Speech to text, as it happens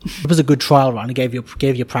It was a good trial run. It gave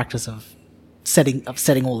you practice of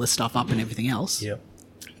setting all this stuff up and everything else. Yeah.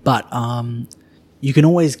 But you can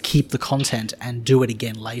always keep the content and do it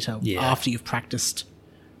again later after you've practiced.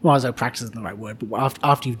 Well, I don't know, practice isn't the right word, but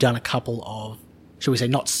after you've done a couple of, shall we say,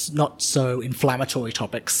 not so inflammatory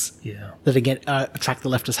topics that again attract the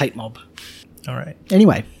leftist hate mob. All right.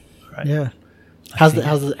 Anyway, Right. yeah. How's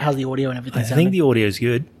the audio and everything? I think the audio is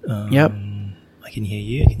good. Yep. I can hear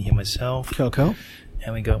you. I can hear myself. Cool.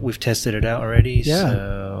 And we've tested it out already. Yeah.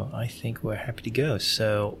 So I think we're happy to go.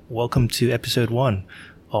 So welcome to episode 1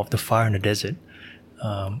 of The Fire in the Desert.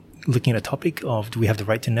 Looking at a topic of do we have the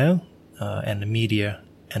right to know, and the media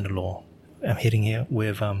and the law. I'm hitting here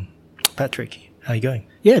with Patrick. How are you going?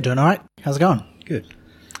 Yeah, doing all right. How's it going? Good.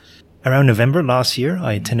 Around November last year,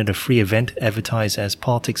 I attended a free event advertised as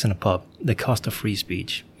Politics in a Pub, the cost of free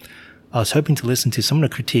speech. I was hoping to listen to some of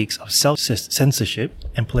the critiques of self-censorship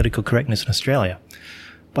and political correctness in Australia,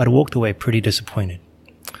 but I walked away pretty disappointed.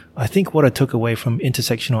 I think what I took away from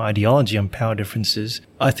intersectional ideology on power differences,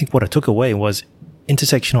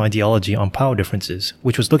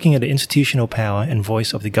 which was looking at the institutional power and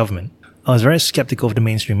voice of the government. I was very skeptical of the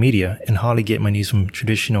mainstream media and hardly get my news from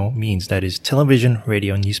traditional means, that is, television,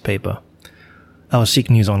 radio, and newspaper. I was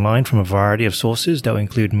seeking news online from a variety of sources that would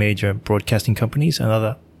include major broadcasting companies and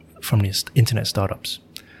other from the internet startups.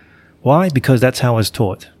 Why? Because that's how I was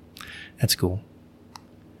taught at school.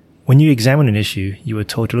 When you examine an issue, you were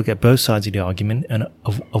told to look at both sides of the argument and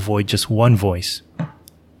avoid just one voice.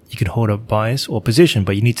 You can hold a bias or position,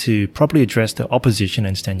 but you need to properly address the opposition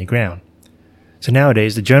and stand your ground. So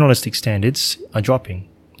nowadays, the journalistic standards are dropping.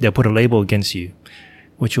 They'll put a label against you,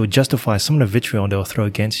 which will justify some of the vitriol they'll throw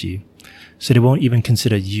against you. So they won't even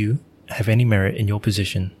consider you have any merit in your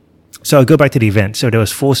position. So I'll go back to the event. So there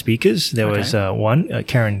was 4 speakers. There was one,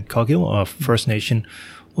 Karen Coghill, a First Nation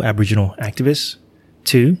or Aboriginal activist.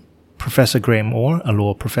 2, Professor Graham Orr, a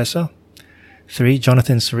law professor. 3,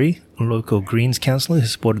 Jonathan Suri, a local Greens councillor who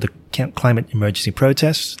supported the climate emergency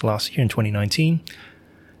protests last year in 2019.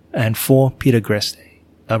 And 4, Peter Greste,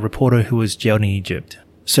 a reporter who was jailed in Egypt.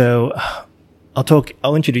 So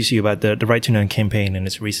I'll introduce you about the Right to Know campaign and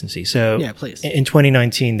its recency. So yeah, please. In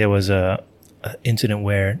 2019, there was a incident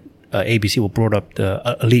where ABC brought up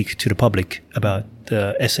a leak to the public about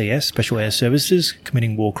the SAS, Special Air Services,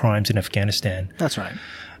 committing war crimes in Afghanistan. That's right.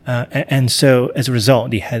 And so as a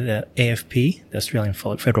result, they had the AFP, the Australian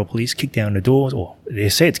Federal Police, kick down the doors, or they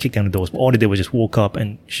say it's kicked down the doors, but all they did was just walk up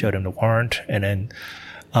and show them the warrant and then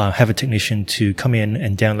have a technician to come in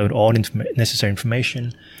and download all necessary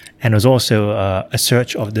information. And there was also a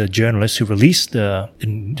search of the journalists who released the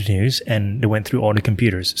news, and they went through all the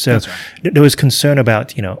computers. So there was concern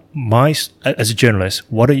about, as a journalist,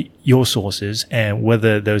 what are your sources and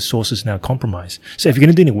whether those sources are now compromised. So if you're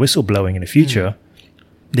going to do any whistleblowing in the future,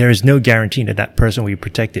 there is no guarantee that that person will be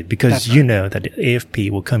protected, because you know that the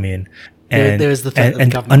AFP will come in and there is the fact that the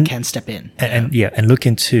government can step in and look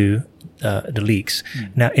into the leaks.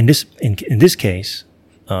 Now, in this case,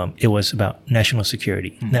 it was about national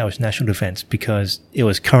security. Now it's national defense, because it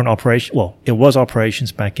was current operation. Well, it was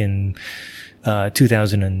operations back in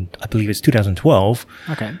 2000 and I believe it's 2012.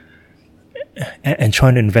 Okay. And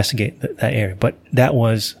trying to investigate that area, but that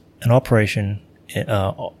was an operation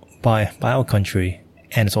by our country,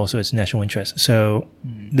 and it's also its national interest. So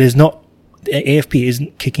there's not. The AFP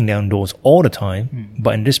isn't kicking down doors all the time,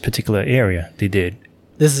 but in this particular area, they did.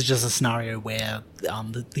 This is just a scenario where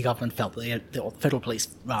the government felt, or the federal police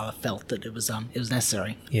rather felt that it was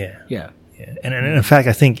necessary. Yeah. And in fact,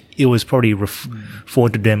 I think it was probably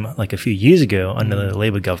forwarded to them like a few years ago under the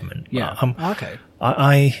Labor government. Yeah. Okay.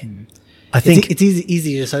 I think it's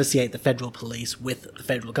easy to associate the federal police with the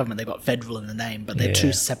federal government. They've got federal in the name, but they're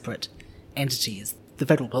two separate entities. The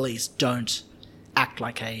federal police don't act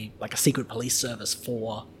like a secret police service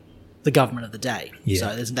for the government of the day.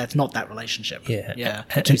 So that's not that relationship. They're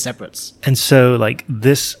two separates. And so like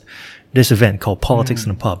this event called Politics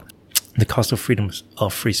in a Pub, the cost of freedom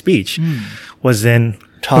of free speech, was then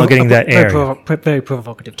targeting that area. Very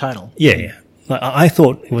provocative title. Yeah. Like, I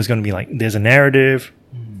thought it was going to be like, there's a narrative,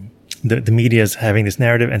 the media is having this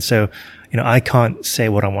narrative, and so, I can't say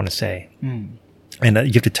what I want to say. And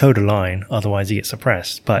you have to toe the line, otherwise you get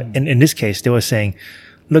suppressed. But in this case, they were saying,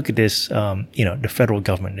 look at this, the federal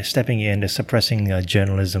government, they're stepping in, they're suppressing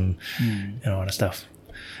journalism and all that stuff.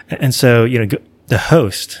 And so, the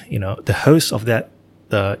host of that,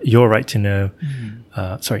 Your Right to Know,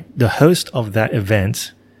 the host of that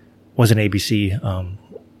event was an ABC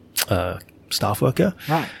staff worker.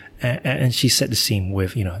 Right. And she set the scene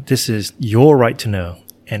with, this is Your Right to Know,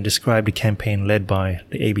 and described the campaign led by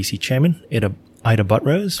the ABC chairman, Ita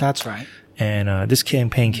Buttrose. That's right. And this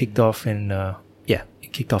campaign kicked off in,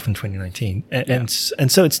 it kicked off in 2019. And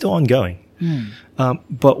so it's still ongoing.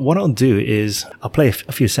 But what I'll do is I'll play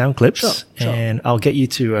a few sound clips and I'll get you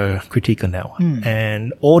to critique on that one.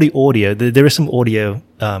 And all the audio, there is some audio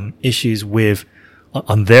issues with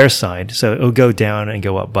on their side, so it'll go down and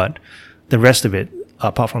go up. But the rest of it,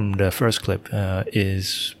 apart from the first clip,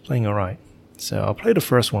 is playing all right. So I'll play the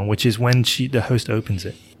first one, which is when the host opens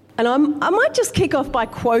it. And I might just kick off by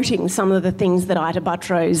quoting some of the things that Ita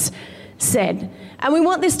Buttrose said. And we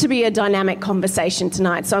want this to be a dynamic conversation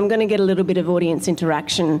tonight, so I'm going to get a little bit of audience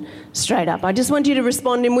interaction straight up. I just want you to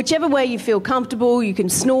respond in whichever way you feel comfortable. You can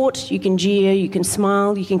snort, you can jeer, you can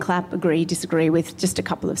smile, you can clap, agree, disagree with just a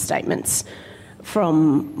couple of statements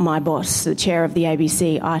from my boss, the chair of the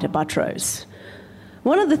ABC, Ita Buttrose.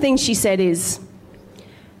 One of the things she said is,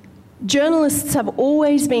 journalists have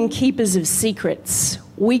always been keepers of secrets.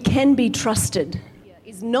 We can be trusted.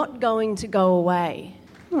 Is not going to go away.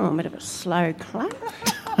 Oh, a bit of a slow clap.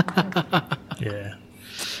 Yeah.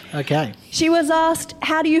 Okay. She was asked,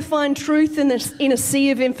 how do you find truth in a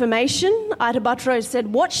sea of information? Ita Buttrose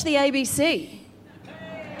said, watch the ABC.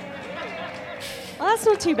 Well, that's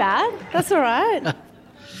not too bad. That's all right.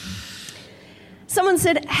 Someone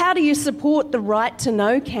said, how do you support the Right to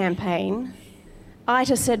Know campaign?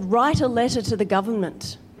 Ita said, write a letter to the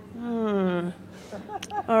government.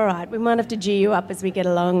 All right, we might have to G you up as we get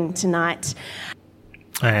along tonight.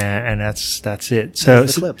 And that's it. So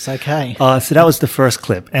the clips, okay. So that was the first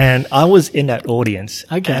clip, and I was in that audience.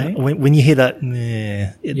 Okay. When you hear that,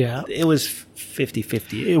 it was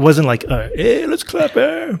 50-50. It wasn't like, hey, let's clap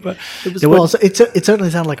her. But it was, it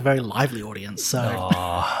certainly sounded like a very lively audience. So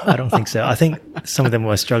I don't think so. I think some of them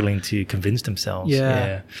were struggling to convince themselves.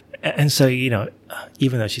 Yeah. And so,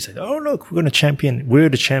 even though she said, oh, look, we're the champions, we're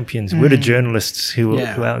the journalists who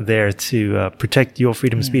are out there to protect your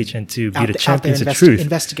freedom of speech and to be the champions of truth.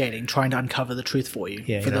 Investigating, trying to uncover the truth for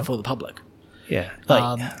you, for the public. Yeah.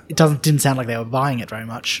 It didn't sound like they were buying it very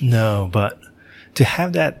much. No, but to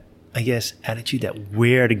have that, I guess, attitude that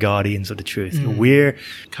we're the guardians of the truth. We're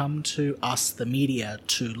come to us, the media,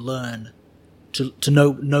 to learn, to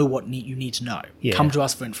know what you need to know. Yeah. Come to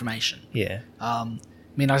us for information. Yeah.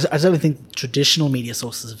 I mean, I certainly think traditional media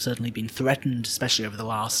sources have certainly been threatened, especially over the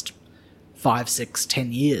last 5, 6,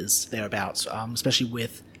 10 years, thereabouts, especially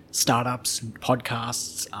with startups,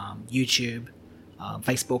 podcasts, YouTube,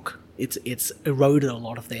 Facebook. It's eroded a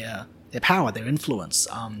lot of their power, their influence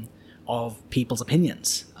of people's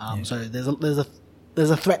opinions. So there's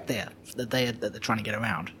a threat there that they're trying to get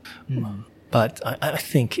around. But I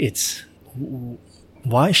think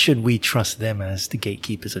why should we trust them as the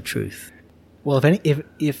gatekeepers of truth? Well,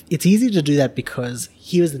 if it's easy to do that because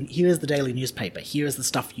here is the daily newspaper, here is the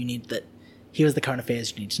stuff you need, here is the current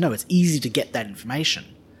affairs you need to know. It's easy to get that information,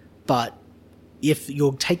 but if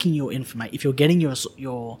you're taking your information, if you're getting if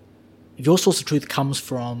your source of truth comes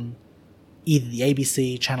from either the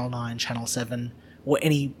ABC, Channel 9, Channel 7, or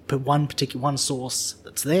any one source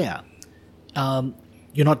that's there,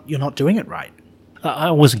 you're not doing it right.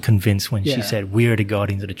 I wasn't convinced when she said we're the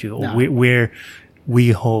guardians of the truth, or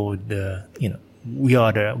we hold we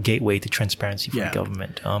are the gateway to transparency for the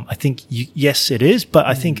government. I think, yes, it is, but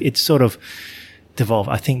I think it's sort of devolved.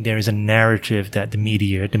 I think there is a narrative that the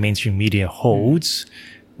mainstream media holds,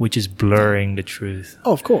 which is blurring the truth.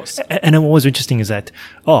 Oh, of course. And what was interesting is that,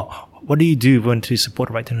 what do you do when to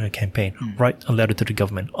support a Right to Know campaign? Write a letter to the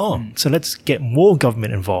government. So let's get more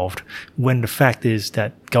government involved when the fact is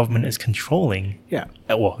that government is controlling. Yeah.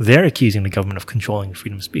 Well, they're accusing the government of controlling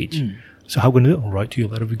freedom of speech. So how can we do it? Write to your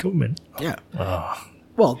letter to the government. Yeah.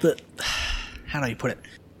 Well, how do you put it?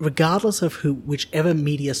 Regardless of whichever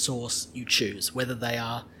media source you choose, whether they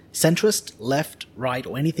are centrist, left, right,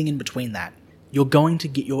 or anything in between that, you're going to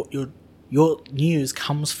get your news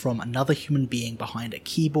comes from another human being behind a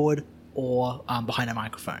keyboard or behind a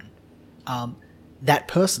microphone. That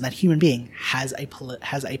person, that human being, has a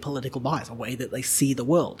political bias, a way that they see the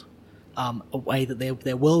world, a way that their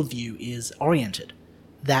worldview is oriented.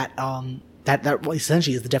 That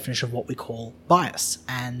essentially is the definition of what we call bias,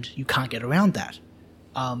 and you can't get around that.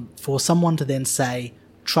 For someone to then say,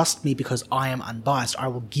 "Trust me because I am unbiased. I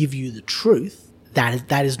will give you the truth." That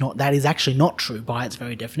is actually not true by its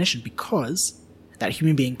very definition, because that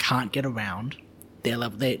human being can't get around their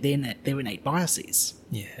innate biases.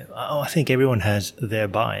 Yeah, I think everyone has their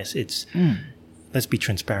bias. It's let's be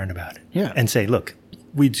transparent about it. Yeah, and say, look,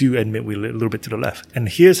 we do admit we're a little bit to the left, and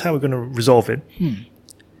here's how we're going to resolve it.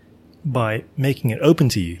 By making it open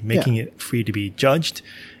to you, making it free to be judged,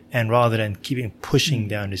 and rather than pushing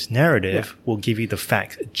down this narrative, we'll give you the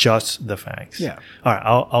facts, just the facts. Yeah. All right,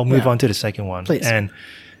 I'll move on to the second one. Please. And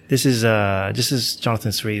This is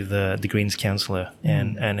Jonathan Sri, the Greens councillor,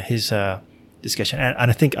 and his discussion.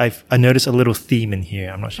 And I think I noticed a little theme in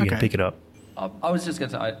here. I'm not sure you can pick it up. I was just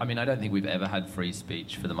going to say, I mean, I don't think we've ever had free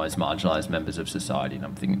speech for the most marginalised members of society. And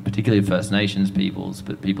I'm thinking particularly of First Nations peoples,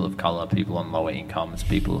 but people of colour, people on lower incomes,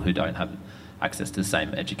 people who don't have access to the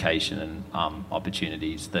same education and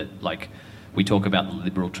opportunities that, like, we talk about the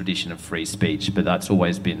liberal tradition of free speech, but that's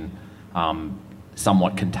always been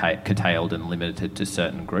somewhat curtailed and limited to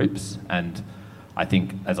certain groups. And I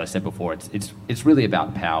think, as I said before, it's really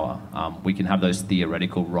about power. We can have those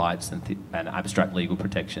theoretical rights and abstract legal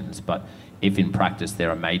protections, but if in practice there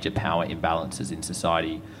are major power imbalances in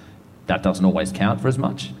society, that doesn't always count for as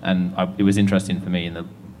much. And it was interesting for me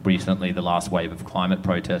recently the last wave of climate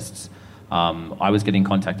protests. I was getting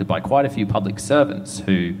contacted by quite a few public servants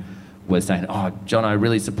who were saying, "Oh, John, I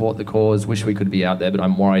really support the cause, wish we could be out there, but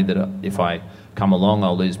I'm worried that if I come along,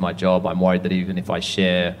 I'll lose my job. I'm worried that even if I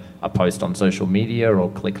share a post on social media or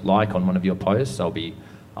click like on one of your posts,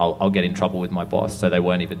 I'll get in trouble with my boss." So they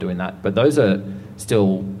weren't even doing that. But those are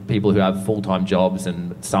still people who have full-time jobs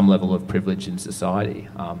and some level of privilege in society.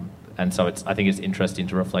 And so I think it's interesting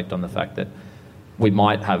to reflect on the fact that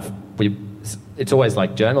it's always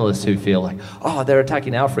like journalists who feel like, oh, they're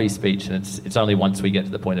attacking our free speech. And it's only once we get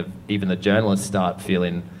to the point of even the journalists start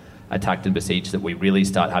feeling attacked and besieged that we really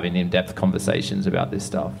start having in-depth conversations about this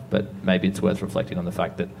stuff. But maybe it's worth reflecting on the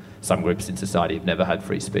fact that some groups in society have never had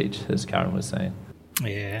free speech, as Karen was saying.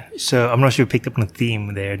 Yeah. So I'm not sure you picked up on a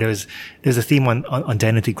theme there. There's a theme on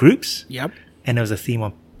identity groups. Yep. And there was a theme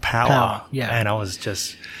on power. Yeah. And I was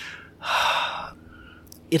just...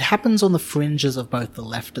 It happens on the fringes of both the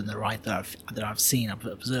left and the right that I've seen. I've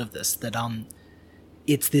observed this, that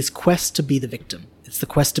it's this quest to be the victim. It's the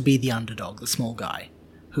quest to be the underdog, the small guy,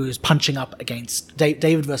 who is punching up against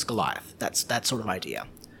David versus Goliath. That's that sort of idea.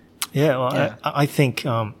 Yeah, well, yeah. I think,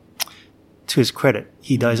 to his credit,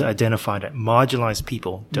 he does identify that marginalized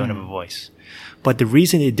people don't have a voice. But the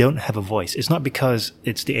reason they don't have a voice is not because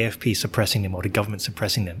it's the AFP suppressing them or the government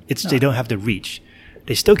suppressing them. It's they don't have the reach.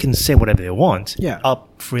 They still can say whatever they want,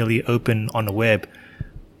 up freely, open on the web,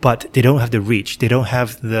 but they don't have the reach. They don't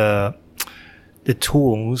have the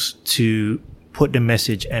tools to put the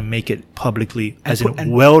message and make it publicly, around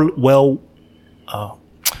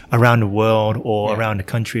the world or around the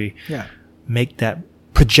country. Yeah.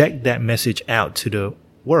 Project that message out to the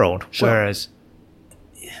world. Sure. Whereas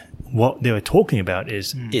what they were talking about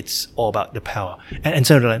is it's all about the power. And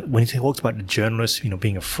so like, when he talks about the journalists,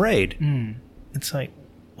 being afraid, it's like,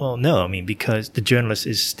 well, no, I mean, because the journalist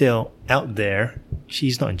is still out there.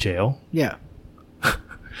 She's not in jail. Yeah.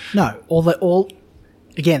 No,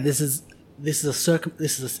 again, this is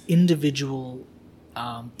this individual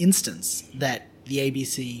instance that the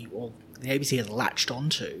ABC has latched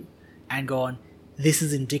onto and gone, this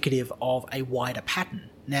is indicative of a wider pattern.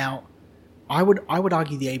 Now, I would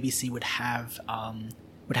argue the ABC would have a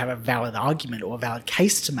valid argument or a valid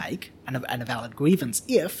case to make and a valid grievance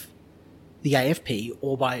if the AFP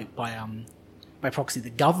or by proxy the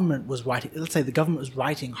government was writing. Let's say the government was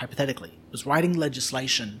writing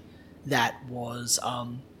legislation that was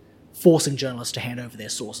forcing journalists to hand over their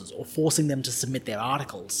sources or forcing them to submit their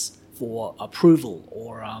articles for approval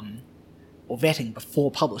or vetting before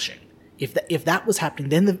publishing. If that was happening,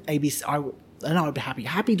 then the ABC, I would be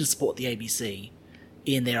happy to support the ABC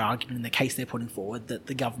in their argument, in the case they're putting forward that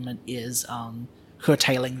the government is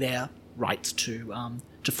curtailing their rights to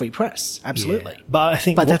free press. Absolutely, yeah. But I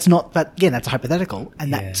think, that's not. But again, that's a hypothetical,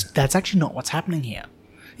 and that's actually not what's happening here.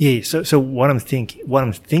 Yeah. So what I'm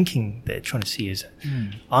thinking they're trying to see is,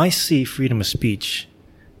 I see freedom of speech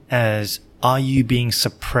as, are you being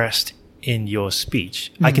suppressed in your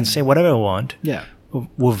speech? I can say whatever I want. Yeah.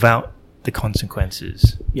 Without the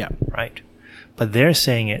consequences. Yeah. Right. But they're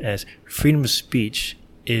saying it as freedom of speech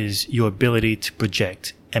is your ability to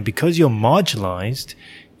project, and because you're marginalized,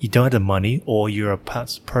 you don't have the money, or you're a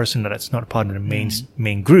person that's not a part of the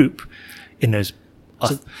main group in those.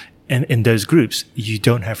 In those groups, you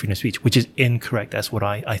don't have freedom of speech, which is incorrect. That's what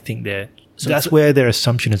I think that's where their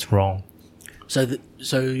assumption is wrong.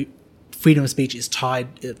 So freedom of speech is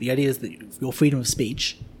tied. The idea is that your freedom of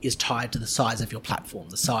speech is tied to the size of your platform,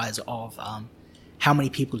 the size of how many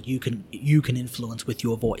people you can influence with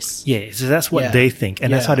your voice. Yeah, so that's what they think,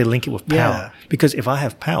 and that's how they link it with power. Yeah. Because if I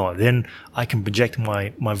have power, then I can project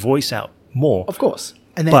my voice out more. Of course.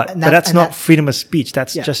 But that's not freedom of speech.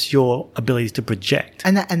 That's just your ability to project.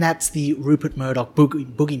 And that's the Rupert Murdoch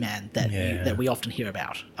boogeyman that we often hear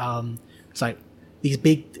about. So these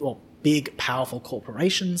big, powerful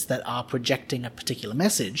corporations that are projecting a particular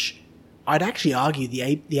message. I'd actually argue the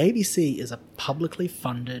ABC is a publicly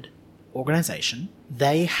funded organization.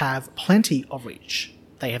 They have plenty of reach.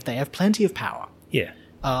 They have plenty of power. Yeah.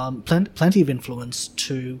 Plenty of influence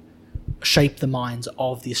to shape the minds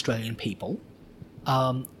of the Australian people.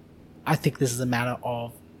 I think this is a matter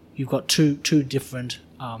of you've got two different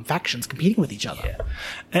factions competing with each other.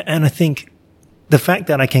 Yeah. And I think the fact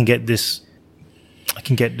that I can get this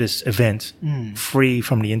event free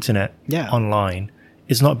from the internet online,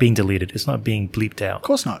 it's not being deleted, it's not being bleeped out. Of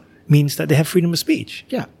course not. Means that they have freedom of speech.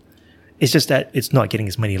 Yeah. It's just that it's not getting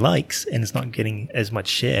as many likes and it's not getting as much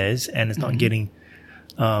shares and it's not getting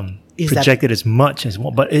projected as much as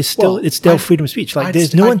well. But it's still freedom of speech. Like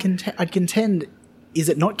I'd contend, is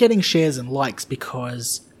it not getting shares and likes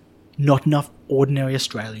because not enough ordinary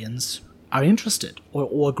Australians are interested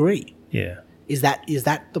or agree? Yeah. Is that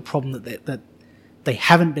the problem that they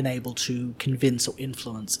haven't been able to convince or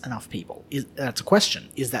influence enough people? That's a question.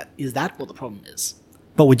 Is that what the problem is?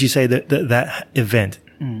 But would you say that event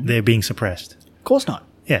they're being suppressed? Of course not.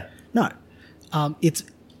 Yeah. No.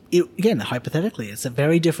 Again, hypothetically, it's a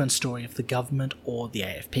very different story if the government or the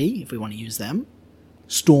AFP, if we want to use them,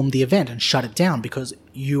 stormed the event and shut it down because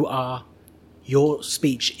your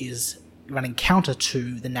speech is running counter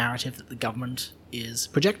to the narrative that the government is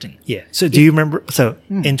projecting. Yeah. So do you remember? So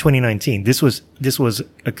in 2019, this was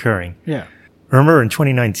occurring. Yeah. Remember in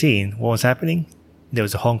 2019, what was happening? There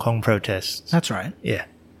was a Hong Kong protest. That's right. Yeah.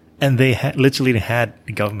 And they literally had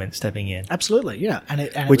the government stepping in. Absolutely, yeah.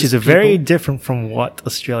 Which is very different from what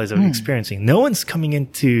Australians are experiencing. No one's coming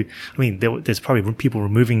into, there's probably people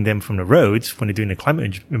removing them from the roads when they're doing a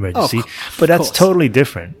climate emergency, but that's totally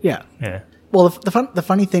different. Yeah. Yeah. Well, the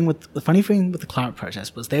funny thing with the climate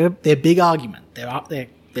protest was their big argument,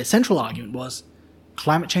 their central argument was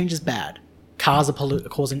climate change is bad. Cars are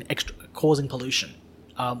causing pollution.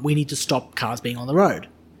 We need to stop cars being on the road.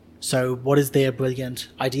 So what is their brilliant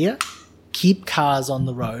idea? Keep cars on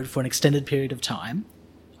the road for an extended period of time,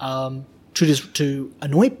 to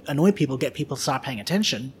annoy people, get people to start paying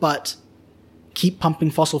attention, but keep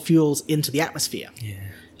pumping fossil fuels into the atmosphere.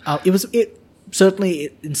 Yeah. It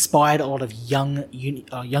certainly inspired a lot of young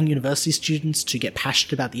university students to get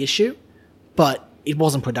passionate about the issue, but it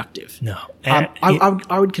wasn't productive. No.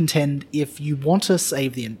 I would contend if you want to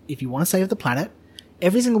save the planet,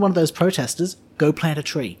 every single one of those protesters go plant a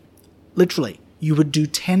tree. Literally, you would do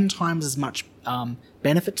 10 times as much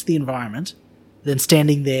benefit to the environment than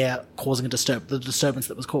standing there causing the disturbance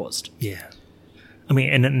that was caused. Yeah.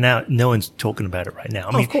 And now no one's talking about it right now.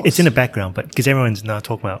 Of course. It's in the background, but because everyone's now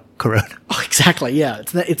talking about Corona. Oh, exactly. Yeah.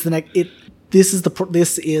 This is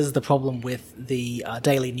the problem with the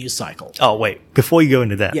daily news cycle. Oh, wait. Before you go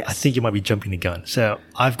into that, yes. I think you might be jumping the gun. So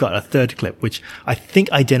I've got a third clip, which I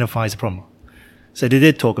think identifies the problem. So they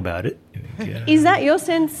did talk about it. Is that your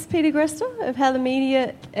sense, Peter Grester, of how the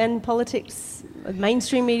media and politics,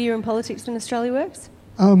 mainstream media and politics in Australia works?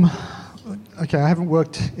 Okay, I haven't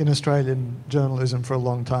worked in Australian journalism for a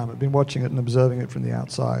long time. I've been watching it and observing it from the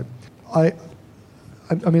outside. I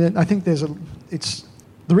think the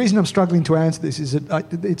reason I'm struggling to answer this is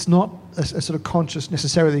that it's not a sort of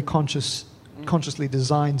consciously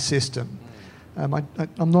designed system. I'm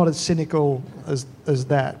not as cynical as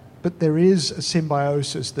that. But there is a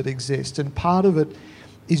symbiosis that exists, and part of it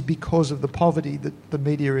is because of the poverty that the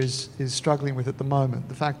media is struggling with at the moment.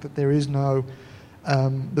 The fact that there is that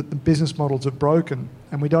the business models are broken,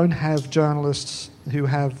 and we don't have journalists who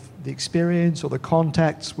have the experience or the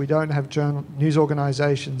contacts. We don't have news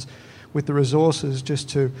organisations with the resources just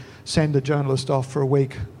to send a journalist off for a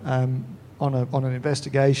week on an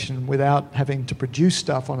investigation without having to produce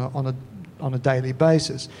stuff on a daily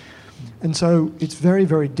basis. And so it's very,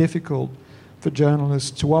 very difficult for journalists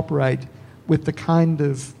to operate with the kind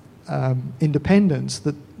of independence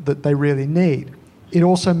that they really need. It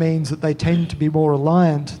also means that they tend to be more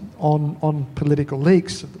reliant on political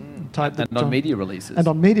leaks. And on media releases. And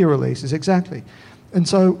on media releases, exactly. And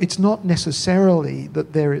so it's not necessarily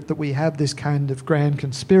that we have this kind of grand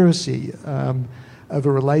conspiracy of a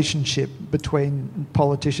relationship between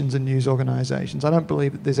politicians and news organisations. I don't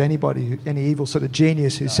believe that there's any evil sort of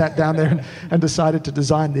genius who sat down there and decided to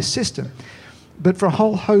design this system. But for a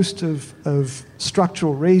whole host of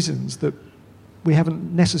structural reasons that we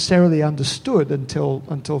haven't necessarily understood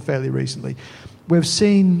until fairly recently, we've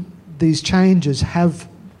seen these changes have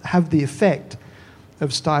the effect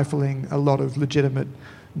of stifling a lot of legitimate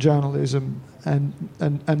journalism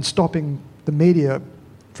and stopping the media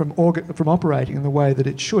from operating in the way that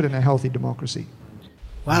it should in a healthy democracy.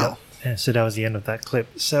 Wow. Yeah, so that was the end of that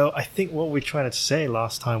clip. So I think what we were trying to say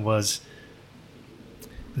last time was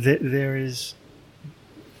that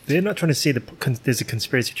they're not trying to say there's a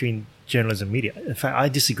conspiracy between journalism and media. In fact, I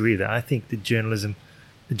disagree with that. I think that journalism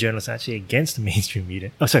the journalists are actually against the mainstream media.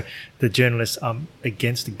 Oh, sorry, the journalists are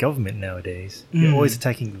against the government nowadays. They're always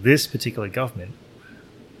attacking this particular government,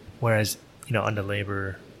 whereas under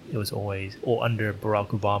Labour it was always, or under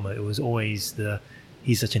Barack Obama it was always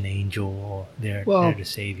he's such an angel, or they're the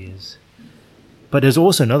saviors. But there's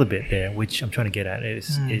also another bit there which I'm trying to get at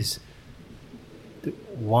is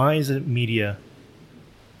why is the media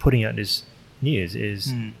putting out this news?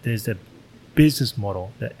 There's the business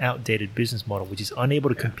model, the outdated business model, which is unable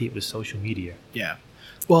to compete with social media. Yeah.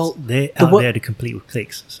 Well, they're out there to compete with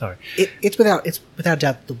clicks. Sorry. It's without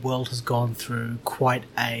doubt the world has gone through quite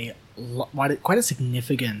a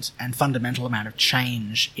significant and fundamental amount of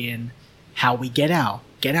change in how we get our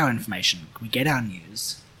information, we get our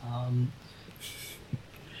news.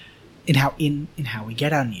 In how we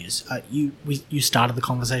get our news. You started the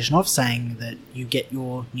conversation off saying that you get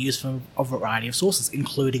your news from a variety of sources,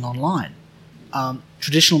 including online.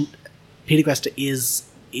 Traditional Peter Greste is,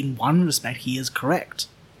 in one respect, he is correct,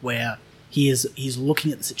 where he's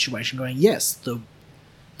looking at the situation going, yes, the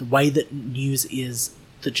way that news is,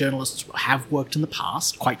 the journalists have worked in the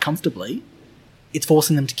past quite comfortably. It's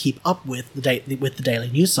forcing them to keep up with the daily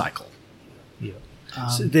news cycle. Yeah.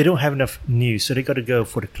 So they don't have enough news, so they got to go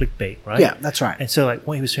for the clickbait, right? Yeah, that's right. And so, like,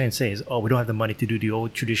 what he was trying to say is, we don't have the money to do the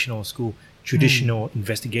old traditional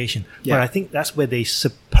investigation. Yeah. But I think that's where they're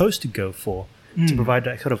supposed to go for, to provide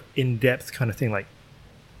that kind of in-depth kind of thing. Like,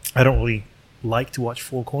 I don't really like to watch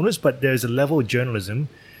Four Corners, but there's a level of journalism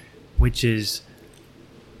which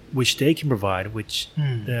they can provide, which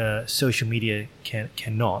social media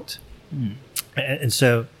cannot. And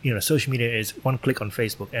so, social media is one click on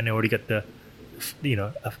Facebook, and they already got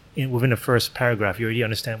within the first paragraph, you already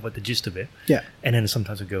understand what the gist of it. Yeah. And then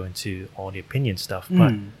sometimes we go into all the opinion stuff.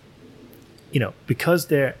 But, because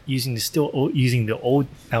they're using the old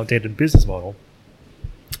outdated business model,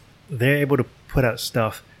 they're able to put out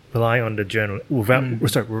stuff relying on the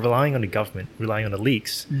relying on the government, relying on the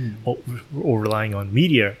leaks, or relying on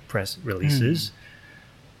media press releases,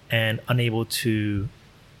 and unable to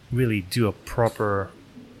really do a proper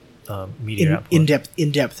media output.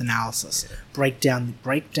 in-depth analysis. Break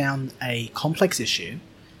down a complex issue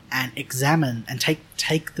and examine and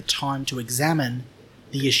take the time to examine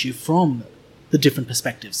the issue from the different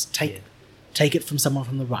perspectives. Take it from someone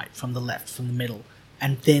from the right, from the left, from the middle,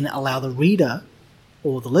 and then allow the reader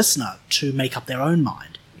or the listener to make up their own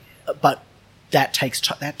mind. But that takes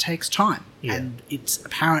time, and it's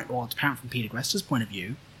apparent from Peter Greste's point of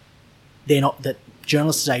view, that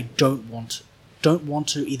journalists today don't want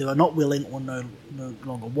to, either are not willing or no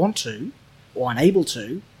longer want to, or unable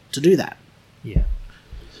to do that. Yeah.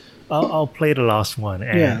 I'll play the last one,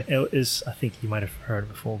 and it is, I think you might have heard it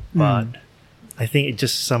before, but I think it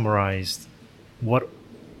just summarized when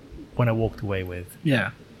I walked away with.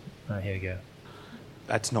 Yeah. Here we go.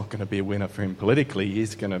 That's not going to be a winner for him politically.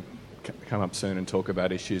 He's going to come up soon and talk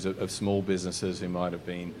about issues of small businesses who might have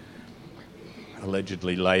been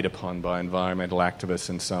allegedly laid upon by environmental activists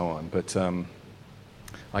and so on. But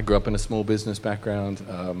I grew up in a small business background,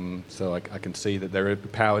 so I can see that there are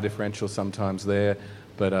power differentials sometimes there,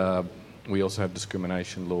 but we also have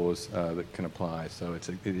discrimination laws that can apply, so it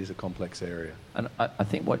is a complex area. And I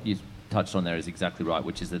think what you touched on there is exactly right,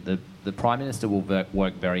 which is that the Prime Minister will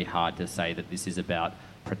work very hard to say that this is about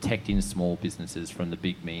protecting small businesses from the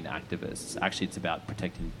big mean activists. Actually, it's about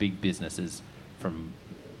protecting big businesses from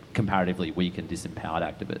comparatively weak and disempowered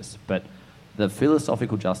activists. But the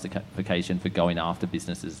philosophical justification for going after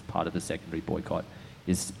businesses as part of the secondary boycott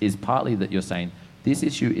is partly that you're saying this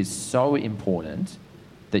issue is so important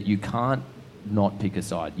that you can't not pick a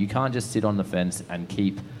side. You can't just sit on the fence and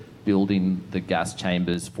keep building the gas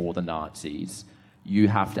chambers for the Nazis. You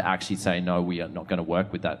have to actually say, no, we are not going to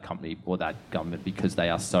work with that company or that government because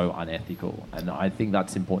they are so unethical. And I think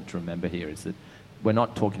that's important to remember here, is that we're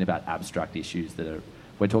not talking about abstract issues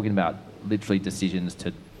we're talking about literally decisions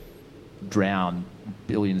to drown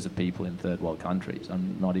billions of people in third world countries.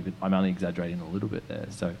 I'm only exaggerating a little bit there.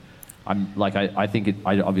 So I think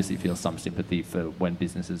I obviously feel some sympathy for when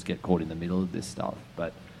businesses get caught in the middle of this stuff,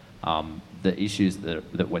 but the issues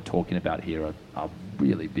that we're talking about here are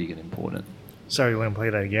really big and important. Sorry, you want to play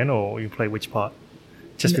that again, or you play which part?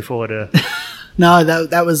 Just before the... No,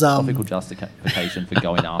 that was... Philosophical justification for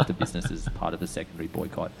going after businesses as part of the secondary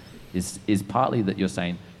boycott is partly that you're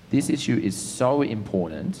saying this issue is so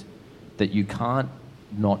important that you can't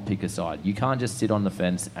not pick a side. You can't just sit on the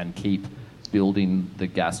fence and keep building the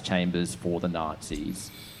gas chambers for the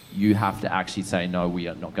Nazis. You have to actually say, no, we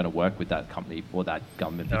are not going to work with that company or that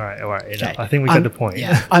government. All right. Okay. I think we got the point.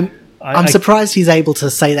 Yeah. I'm surprised he's able to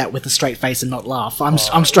say that with a straight face and not laugh. I'm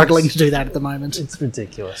struggling to do that at the moment. It's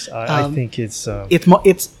ridiculous. I think it's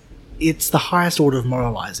the highest order of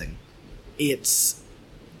moralizing. It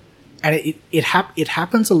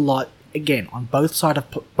happens a lot. Again, on both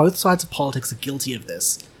sides of politics are guilty of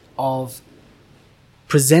this, of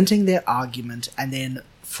presenting their argument and then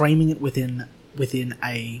framing it within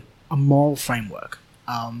a moral framework.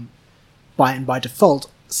 By default,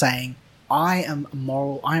 saying, I am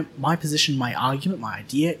moral. My position, my argument, my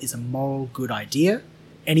idea is a moral, good idea.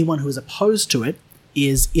 Anyone who is opposed to it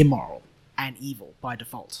is immoral and evil by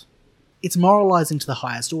default. It's moralizing to the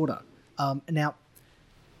highest order. Now,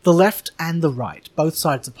 the left and the right, both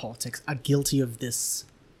sides of politics, are guilty of this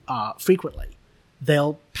frequently.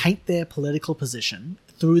 They'll paint their political position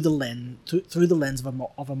through the lens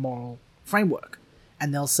of a moral framework,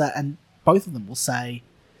 and they'll say, and both of them will say,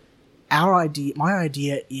 my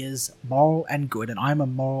idea is moral and good, and I'm a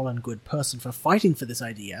moral and good person for fighting for this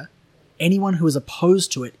idea. Anyone who is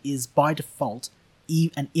opposed to it is, by default,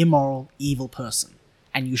 an immoral, evil person,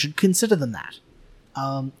 and you should consider them that.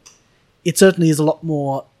 It certainly is a lot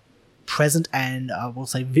more present and, we'll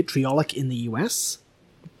say, vitriolic in the US.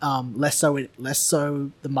 Less so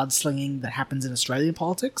the mudslinging that happens in Australian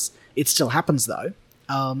politics. It still happens, though.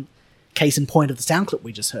 Case in point of the sound clip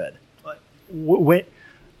we just heard.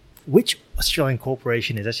 Which Australian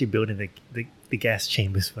corporation is actually building the gas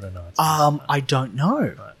chambers for the Nazis? I don't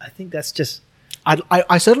know. I think that's just.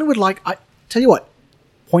 I certainly would like. I tell you what,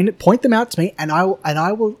 point them out to me, and I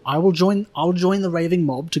will join. I'll join the raving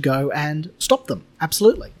mob to go and stop them.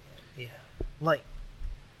 Absolutely. Yeah, like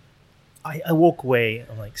I walk away.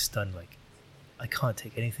 I'm like stunned. Like I can't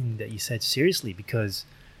take anything that you said seriously because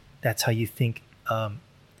that's how you think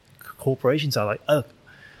corporations are. Like, oh.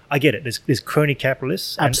 I get it. There's crony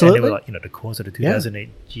capitalists, and they were like, the cause of the 2008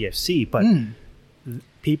 GFC. But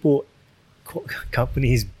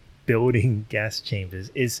companies building gas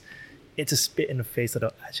chambers it's a spit in the face of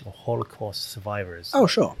the actual Holocaust survivors. Oh,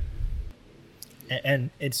 sure. And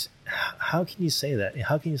it's how can you say that?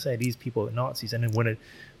 How can you say these people are Nazis? And then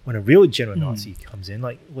when a real genuine Nazi comes in,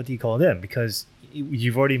 like what do you call them? Because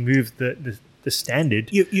you've already moved the standard.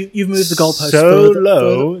 You've moved the goalpost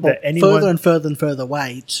further and further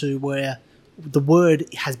away to where the word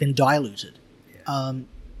has been diluted. Yeah.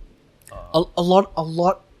 A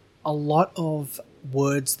lot of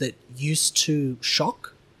words that used to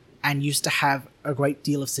shock and used to have a great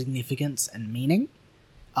deal of significance and meaning.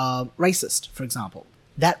 Racist, for example.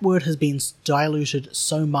 That word has been diluted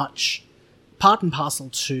so much, part and parcel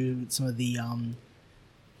to some of the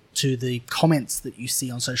to the comments that you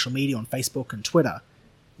see on social media, on Facebook and Twitter.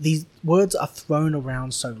 These words are thrown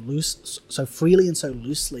around so freely and so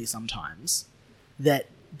loosely sometimes that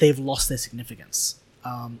they've lost their significance.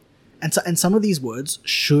 And some of these words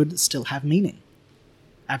should still have meaning.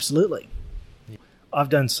 Absolutely. I've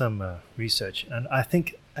done some research, and I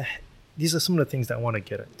think these are some of the things that I want to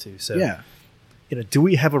get into. So, do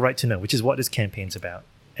we have a right to know, which is what this campaign's about?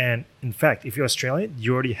 And in fact, if you're Australian,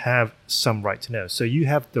 you already have some right to know. So you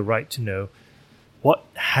have the right to know what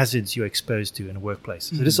hazards you're exposed to in the workplace.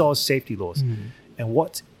 So this is all safety laws. And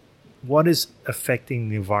what is affecting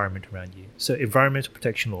the environment around you. So environmental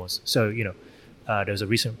protection laws. So, there was a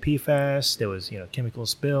recent PFAS, there was, chemical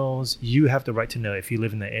spills. You have the right to know, if you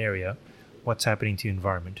live in the area, what's happening to your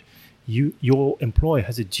environment. Your employer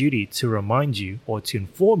has a duty to remind you or to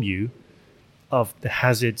inform you of the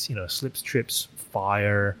hazards, slips, trips,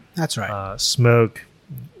 fire. That's right. Smoke,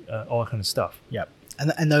 all that kind of stuff. Yep.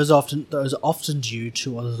 And those are often due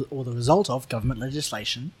to or the result of government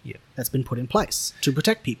legislation that's been put in place to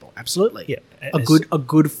protect people. Absolutely. Yeah. A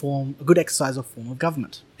good exercise or form of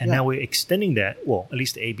government. And now we're extending that. Well, at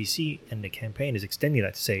least the ABC and the campaign is extending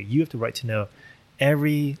that to say you have the right to know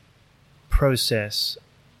every process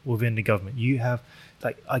within the government. You have,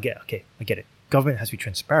 I get it. Government has to be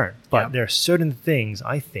transparent, but there are certain things,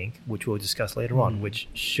 I think, which we'll discuss later on, which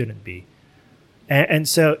shouldn't be. And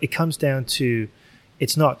so it comes down to,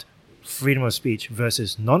 it's not freedom of speech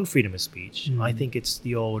versus non-freedom of speech. I think it's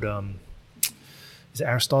the old, it's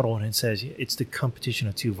Aristotle, and it says it's the competition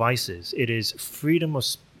of two vices. It is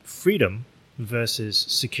freedom versus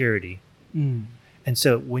security. And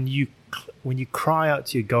so when you cry out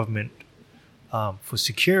to your government for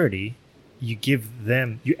security, you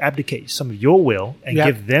abdicate some of your will and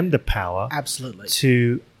give them the power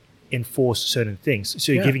to enforce certain things.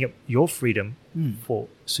 So you're giving up your freedom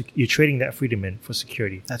you're trading that freedom in for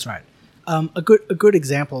security. That's right. A good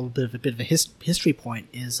example, a bit of a history point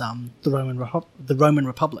is the Roman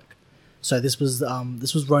Republic. So this was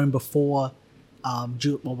Rome before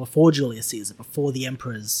Julius Caesar, before the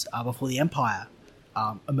emperors, before the empire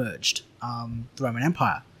emerged, the Roman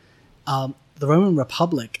Empire. The Roman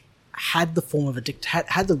Republic had the form of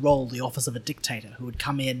had the role, the office of a dictator who would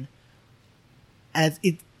come in, and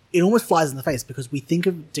it almost flies in the face because we think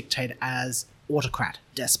of dictator as autocrat,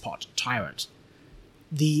 despot, tyrant.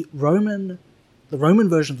 The Roman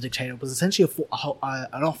version of the dictator was essentially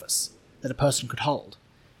an office that a person could hold,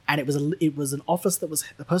 and it was an office that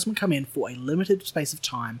the person would come in for a limited space of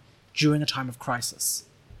time during a time of crisis.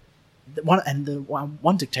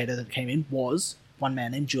 One dictator that came in was one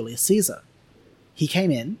man named Julius Caesar. He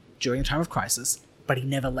came in during a time of crisis, but he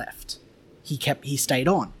never left. He stayed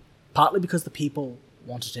on, partly because the people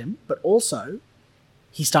wanted him, but also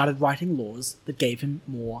he started writing laws that gave him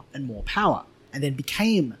more and more power, and then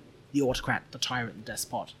became the autocrat, the tyrant, the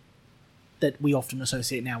despot that we often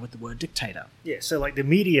associate now with the word dictator. Yeah, so like the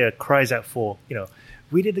media cries out for,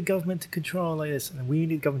 we need the government to control this, and we need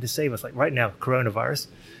the government to save us. Like right now, coronavirus,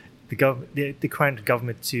 the government, they're crying to the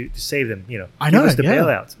government to save them. I know, give us the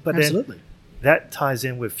bailouts, but absolutely. Then that ties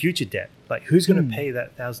in with future debt. Like who's going to pay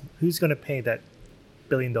that Who's going to pay that $1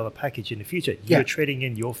 billion package in the future? You're trading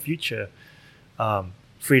in your future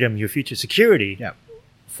freedom, your future security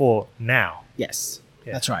for now. Yes,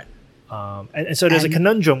 that's right. And so there's a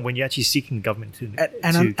conundrum when you're actually seeking government to get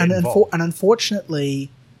involved. And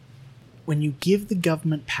unfortunately, when you give the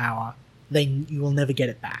government power, you will never get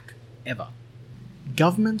it back, ever.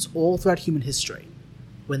 Governments all throughout human history,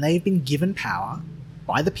 when they've been given power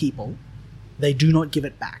by the people, they do not give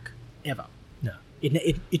it back, ever. No.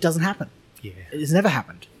 It doesn't happen. Yeah. It has never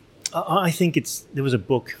happened. I think there was a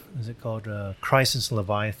book, is it called Crisis and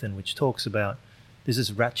Leviathan, which talks about there's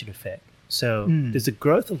this ratchet effect. So there's a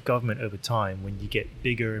growth of government over time when you get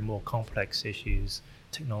bigger and more complex issues,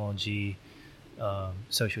 technology,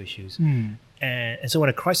 social issues. And so when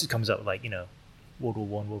a crisis comes up, like, World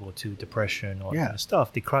War I, World War II, depression, all that kind of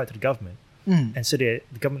stuff, they cry out to the government. And so the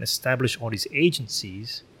government established all these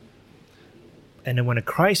agencies. And then when a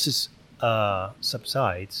crisis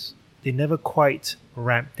subsides, they never quite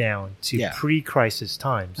ramp down to pre-crisis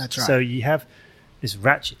times. That's right. So you have this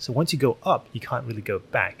ratchet. So once you go up, you can't really go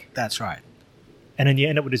back. That's right. And then you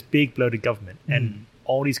end up with this big bloated government and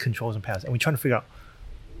all these controls and powers. And we're trying to figure out,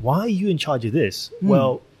 why are you in charge of this?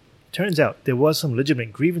 Well, turns out there was some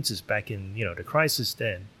legitimate grievances back in, the crisis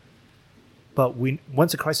then. But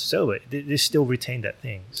once the crisis is over, they still retain that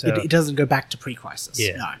thing. So it doesn't go back to pre-crisis.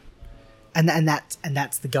 Yeah. No. And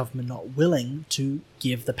that's the government not willing to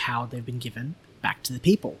give the power they've been given back to the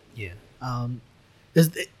people. Yeah.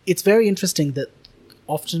 It's very interesting that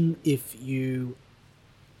often if you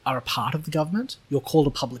are a part of the government, you're called a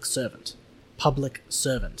public servant. Public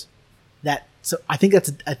servant. So I think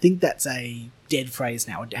that's a dead phrase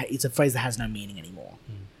now. It's a phrase that has no meaning anymore.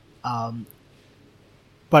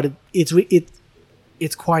 But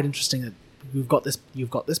it's quite interesting that you've got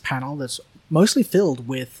this panel that's mostly filled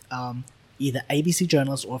with either ABC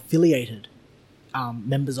journalists or affiliated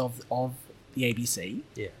members of the ABC.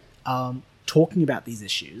 Yeah. Talking about these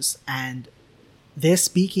issues, and they're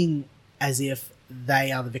speaking as if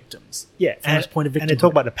they are the victims. Yeah, from point of victimhood. and they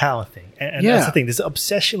talk about the power thing, and that's the thing. There's an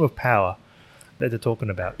obsession with power that they're talking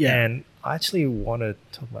about, and I actually want to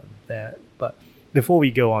talk about that. But before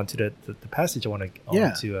we go on to the passage, I want to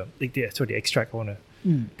the extract. I want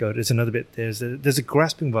to go. There's another bit. There's a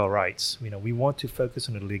grasping of our rights. We want to focus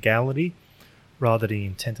on the legality rather than the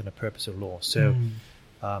intent and the purpose of law. So.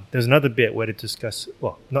 There's another bit where they discuss,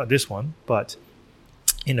 well, not this one, but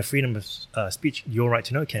in the Freedom of Speech, Your Right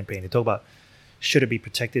to Know campaign, they talk about should it be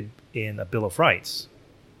protected in a Bill of Rights.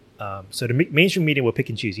 So the mainstream media will pick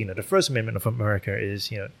and choose. The First Amendment of America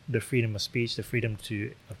is, the freedom of speech, the freedom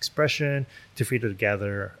to expression, the freedom to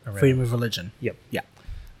gather around. Freedom of religion. Yep. Yeah.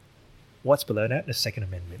 What's below that? The Second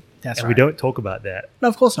Amendment. That's and right. we don't talk about that. No,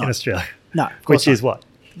 of course not. In Australia. No, of course Which is what?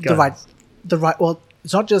 The right. Well,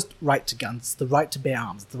 it's not just right to guns, the right to bear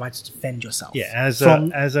arms, the right to defend yourself. Yeah, as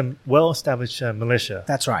a well-established militia.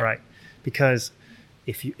 That's right. Right, because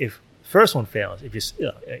if first one fails,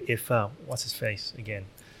 if what's his face again,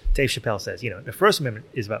 Dave Chappelle says, the First Amendment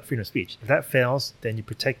is about freedom of speech. If that fails, then you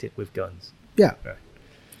protect it with guns. Yeah.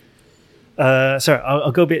 Right. Sorry,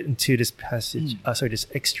 I'll go a bit into this passage. This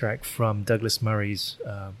extract from Douglas Murray's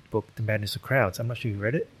book, The Madness of Crowds. I'm not sure you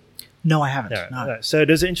read it. No, I haven't. No. So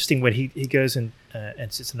there's an interesting when he goes and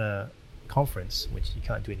sits in a conference, which you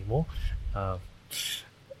can't do anymore.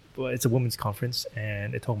 But it's a women's conference,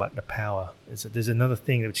 and they talk about the power. There's another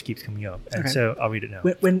thing which keeps coming up, and so I'll read it now.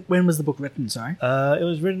 When was the book written? Sorry. It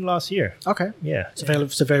was written last year. Okay. Yeah. So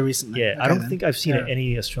very recently. Yeah. Okay, I don't think I've seen it at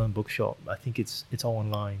any Australian bookshop. I think it's all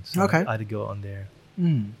online. So I had to go on there.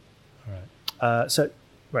 All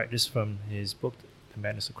right. This is from his book, the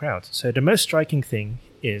madness of crowds. So the most striking thing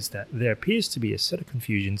is that there appears to be a set of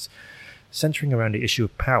confusions centering around the issue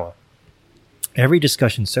of power. Every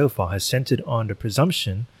discussion so far has centered on the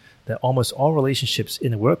presumption that almost all relationships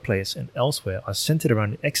in the workplace and elsewhere are centered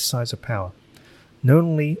around the exercise of power.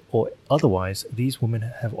 Knowingly or otherwise, these women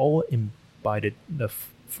have all imbibed the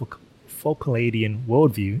Foucauldian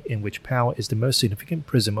worldview in which power is the most significant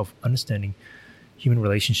prism of understanding human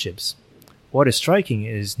relationships. What is striking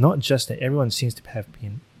is not just that everyone seems to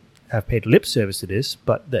have paid lip service to this,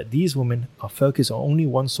 but that these women are focused on only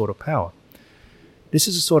one sort of power. This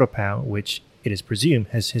is a sort of power which, it is presumed,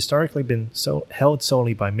 has historically been held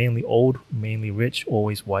solely by mainly old, mainly rich,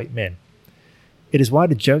 always white men. It is why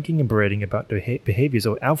the joking and berating about the behaviors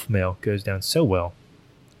of alpha male goes down so well.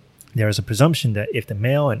 There is a presumption that if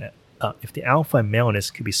the alpha and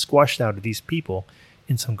maleness could be squashed out of these people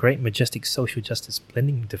in some great majestic social justice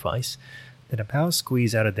blending device, then a power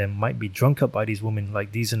squeeze out of them might be drunk up by these women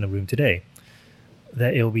like these in the room today.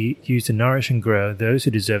 That it will be used to nourish and grow those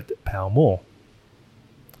who deserve the power more.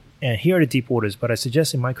 And here are the deep waters, but I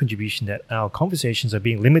suggest in my contribution that our conversations are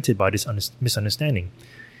being limited by this misunderstanding.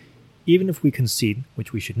 Even if we concede,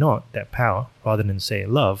 which we should not, that power, rather than say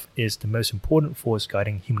love, is the most important force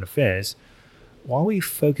guiding human affairs, why are we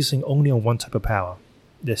focusing only on one type of power?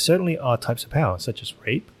 There certainly are types of power, such as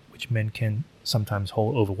rape, which men can sometimes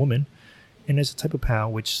hold over women, and there's a type of power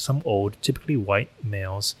which some old, typically white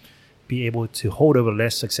males be able to hold over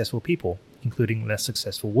less successful people, including less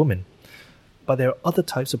successful women. But there are other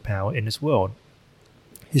types of power in this world.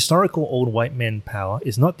 Historical old white men power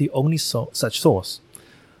is not the only such source.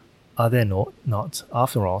 Are there not,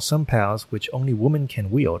 after all, some powers which only women can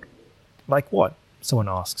wield? Like what? Someone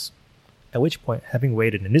asks. At which point, having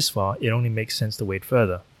waded in this far, it only makes sense to wade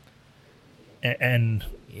further. And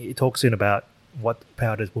it talks in about what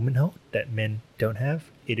power does women hold that men don't have?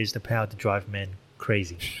 It is the power to drive men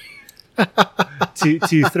crazy.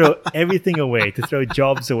 to throw everything away, to throw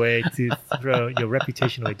jobs away, to throw your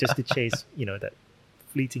reputation away, just to chase, that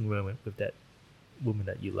fleeting moment with that woman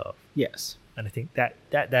that you love. Yes. And I think that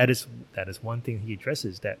is one thing he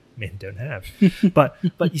addresses that men don't have. But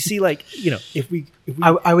you see, if we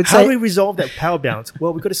I would how say, do we resolve that power balance?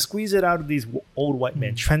 Well, we've got to squeeze it out of these old white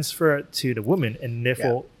men, transfer it to the women, and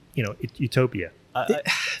therefore, it's utopia.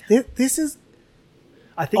 this is.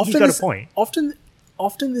 I think he's got a point.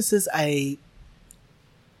 Often this is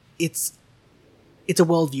it's a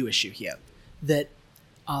worldview issue here, that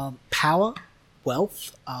power,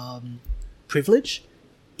 wealth, privilege,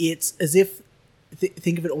 it's as if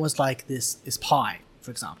think of it almost like this pie,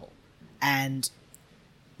 for example, and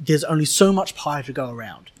there's only so much pie to go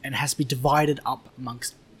around, and it has to be divided up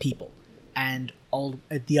amongst people. And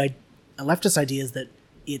the leftist idea is that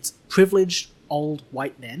it's privileged old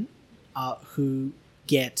white men who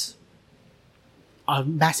get a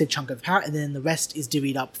massive chunk of power, and then the rest is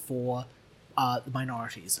divvied up for the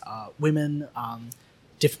minorities, women,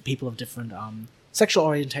 different people of different sexual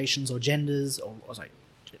orientations or genders,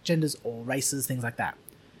 or races, things like that.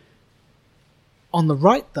 On the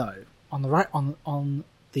right, though, on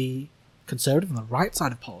the conservative, on the right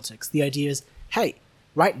side of politics, the idea is, hey,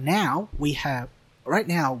 right now we have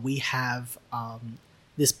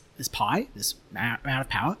this pie, this amount of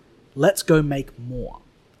power. Let's go make more.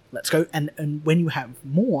 Let's go, and when you have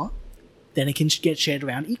more, then it can get shared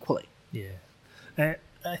around equally. Yeah, I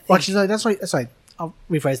think... Actually, that's right. I'll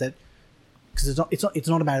rephrase that, because it's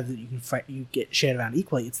not about that you get shared around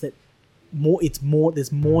equally. It's that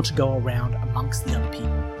there's more to go around amongst the other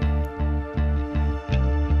people.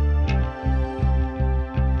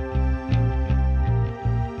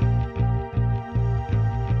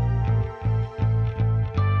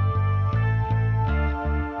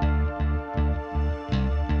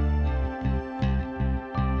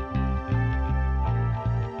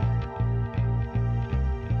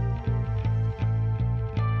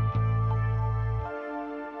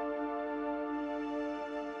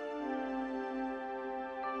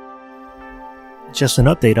 Just an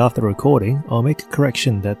update after recording, I'll make a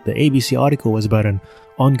correction that the ABC article was about an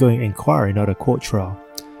ongoing inquiry, not a court trial.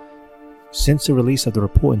 Since the release of the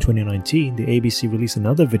report in 2019, the ABC released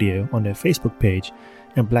another video on their Facebook page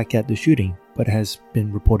and blacked out the shooting, but it has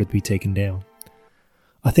been reported to be taken down.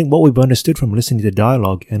 I think what we've understood from listening to the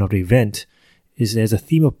dialogue and of the event is there's a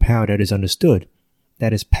theme of power that is understood,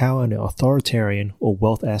 that is power in the authoritarian or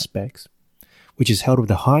wealth aspects, which is held with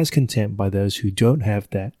the highest contempt by those who don't have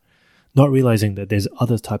that, not realizing that there's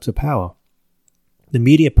other types of power. The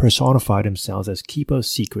media personify themselves as keepers of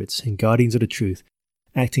secrets and guardians of the truth,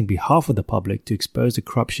 acting on behalf of the public to expose the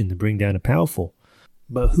corruption and bring down the powerful.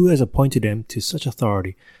 But who has appointed them to such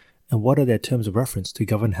authority, and what are their terms of reference to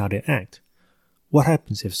govern how they act? What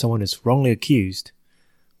happens if someone is wrongly accused?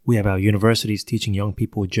 We have our universities teaching young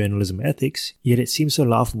people journalism ethics, yet it seems so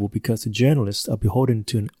laughable because the journalists are beholden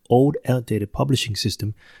to an old, outdated publishing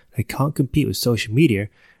system that can't compete with social media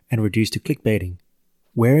and reduced to clickbaiting.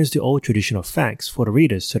 Where is the old tradition of facts for the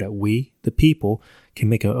readers so that we, the people, can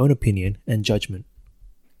make our own opinion and judgment?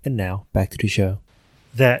 And now, back to the show.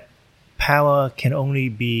 That power can only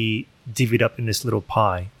be divvied up in this little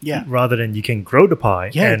pie, rather than you can grow the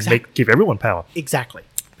pie and give everyone power. Exactly.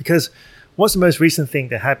 Because what's the most recent thing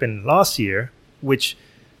that happened last year, which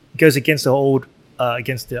goes against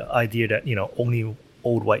the idea that, only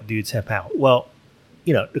old white dudes have power? Well,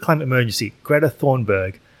 the climate emergency, Greta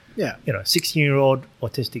Thunberg, 16-year-old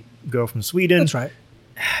autistic girl from Sweden, that's right,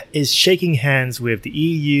 is shaking hands with the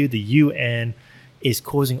EU, the UN, is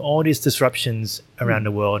causing all these disruptions around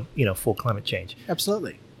the world, for climate change.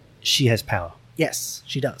 Absolutely. She has power. Yes,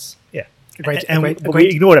 she does. Yeah. We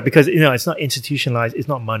ignore that because, it's not institutionalized, it's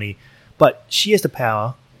not money. But she has the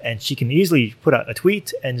power, and she can easily put out a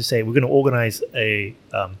tweet and just say, we're going to organize a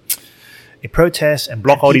protest and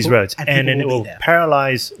block all these roads. And then it will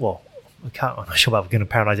paralyze, I'm not sure about going to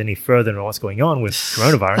paralyze any further than what's going on with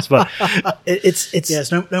coronavirus, but it's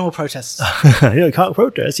there's no more protests. You can't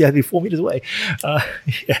protest. You have to be 4 meters away. A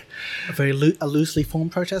very loosely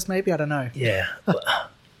formed protest, maybe. I don't know. Yeah,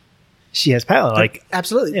 she has power.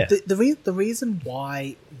 Absolutely. Yeah. The reason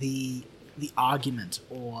why the argument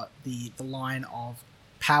or the line of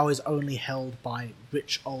power is only held by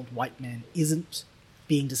rich old white men isn't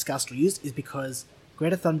being discussed or used is because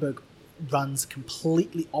Greta Thunberg runs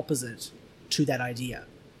completely opposite to that idea.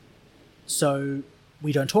 So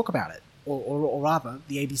we don't talk about it, or rather,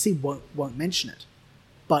 the ABC won't mention it.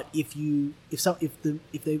 But if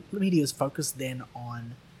the media is focused then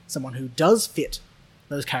on someone who does fit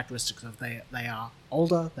those characteristics of they are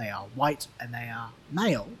older, they are white, and they are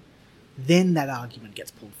male, then that argument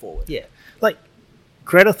gets pulled forward. Yeah, like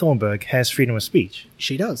Greta Thunberg has freedom of speech.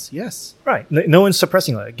 She does, yes. Right. No one's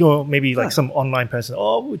suppressing her. Maybe like some online person,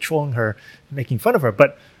 we're trolling her, making fun of her,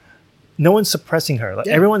 but no one's suppressing her. Like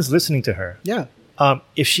everyone's listening to her. Yeah.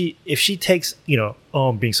 If she takes,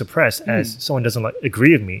 I'm being suppressed as someone doesn't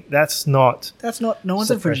agree with me, that's not no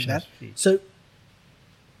one's infringing that. So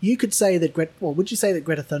you could say that would you say that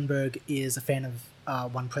Greta Thunberg is a fan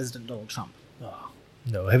of one President Donald Trump? Oh,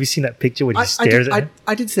 no. Have you seen that picture when he stares at him?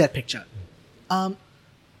 I did see that picture.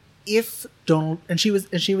 If Donald and she was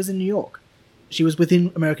in New York, she was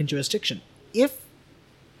within American jurisdiction. If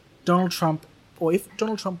Donald Trump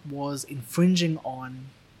was infringing on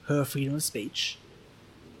her freedom of speech,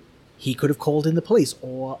 he could have called in the police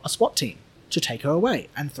or a SWAT team to take her away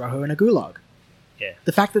and throw her in a gulag. Yeah.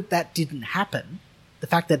 The fact that didn't happen, the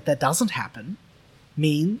fact that doesn't happen,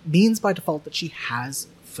 means by default that she has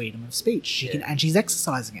freedom of speech. She can, and she's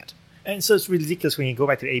exercising it. And so it's ridiculous when you go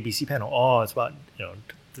back to the ABC panel. Oh, it's about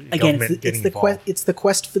the again. government It's the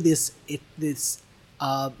quest for this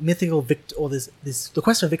mythical the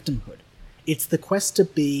quest for victimhood. It's the quest to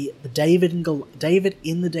be the David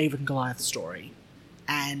in the David and Goliath story,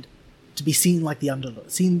 and to be seen like the underdog,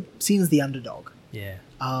 seen as the underdog. Yeah.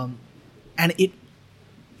 And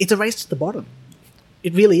it's a race to the bottom.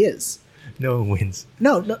 It really is. No one wins.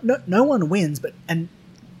 No one wins, and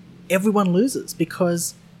everyone loses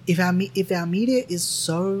because if our media is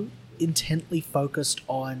so intently focused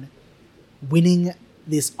on winning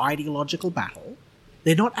this ideological battle,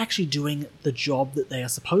 they're not actually doing the job that they are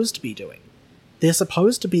supposed to be doing. They're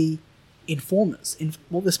supposed to be informers.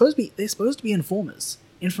 They're supposed to be informers,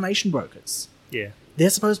 information brokers. Yeah. They're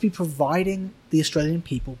supposed to be providing the Australian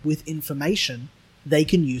people with information they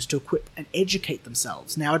can use to equip and educate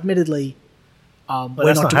themselves. Now, admittedly, but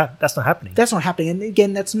that's not happening. That's not happening. And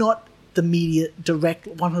again, that's not the media direct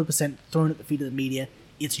 100% thrown at the feet of the media.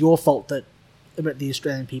 It's your fault that the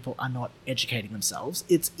Australian people are not educating themselves.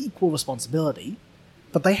 It's equal responsibility,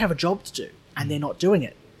 but they have a job to do, and they're not doing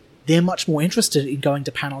it. They're much more interested in going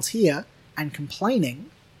to panels here and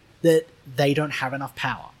complaining that they don't have enough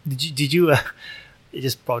power. Did you it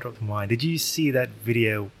just brought up to mind. Did you see that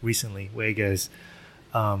video recently where he goes,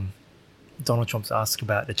 Donald Trump's asked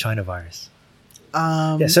about the China virus?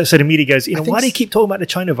 So the media goes, why do you keep talking about the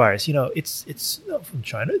China virus? It's not from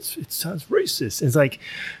China. It sounds racist. It's like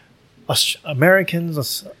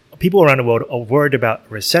Americans, people around the world are worried about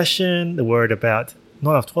recession. They're worried about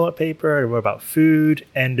not enough toilet paper. They're worried about food.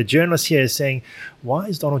 And the journalist here is saying, why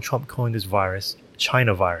is Donald Trump calling this virus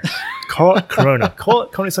China virus? Call it Corona. Call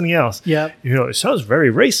it something else. Yeah. It sounds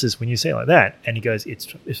very racist when you say it like that. And he goes, it's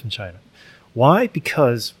from China. Why?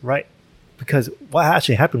 Because what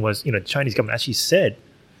actually happened was, the Chinese government actually said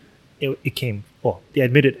it came, they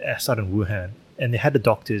admitted it started in Wuhan. and they had the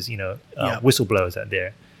doctors, whistleblowers out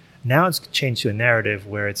there. Now it's changed to a narrative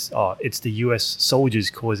where it's the US soldiers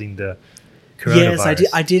causing the coronavirus.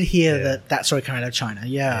 Yes, I did hear that story coming out of China.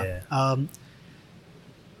 Yeah.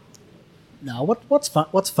 No,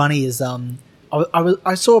 what's funny is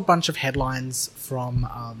I saw a bunch of headlines from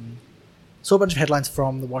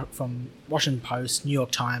from Washington Post, New York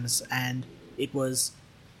Times, and it was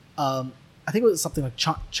I think it was something like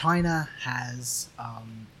China has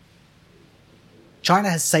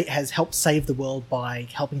helped save the world by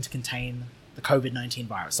helping to contain the COVID-19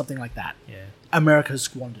 virus, something like that. Yeah. America has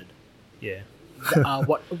squandered. Yeah.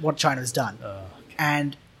 what China has done,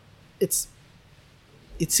 and it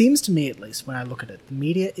seems to me, at least when I look at it, the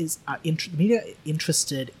media is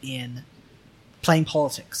interested in playing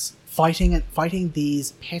politics, fighting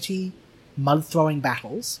these petty mud throwing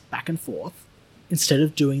battles back and forth, instead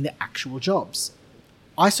of doing their actual jobs.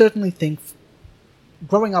 I certainly think,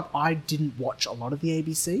 growing up, I didn't watch a lot of the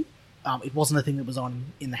ABC. It wasn't a thing that was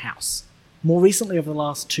on in the house. More recently, over the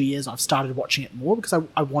last 2 years, I've started watching it more because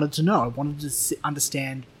I wanted to know. I wanted to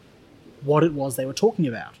understand what it was they were talking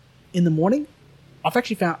about. In the morning, I've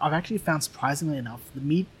actually found surprisingly enough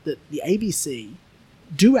that the ABC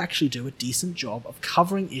do actually do a decent job of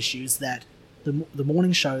covering issues that the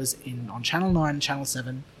morning shows on Channel 9 and Channel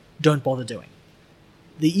 7 don't bother doing.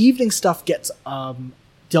 The evening stuff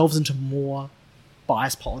delves into more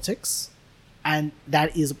biased politics, and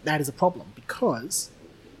that is a problem, because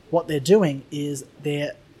what they're doing is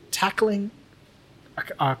they're tackling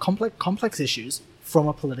complex issues from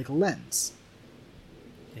a political lens.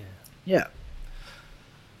 Yeah.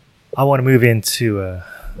 I want to move into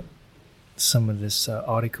some of this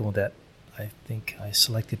article that I think I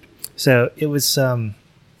selected. So it was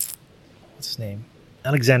what's his name?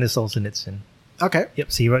 Alexander Solzhenitsyn. Okay.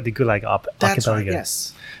 Yep. So he wrote the Gulag Archipelago. That's right.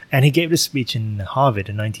 Yes. And he gave this speech in Harvard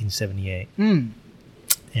in 1978.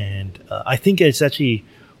 And I think it's actually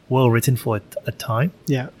well written for a time.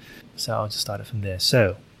 Yeah. So I'll just start it from there.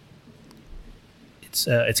 So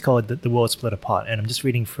it's called The World Split Apart, and I'm just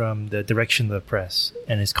reading from the direction of the press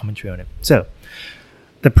and his commentary on it. So,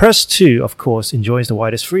 the press too, of course, enjoys the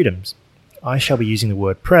widest freedoms. I shall be using the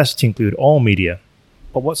word press to include all media,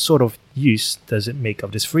 but what sort of use does it make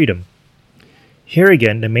of this freedom? Here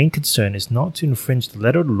again, the main concern is not to infringe the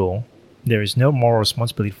letter of the law. There is no moral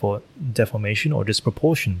responsibility for defamation or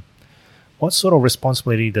disproportion. What sort of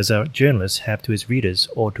responsibility does a journalist have to his readers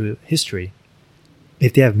or to history?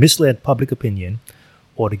 If they have misled public opinion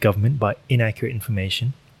or the government by inaccurate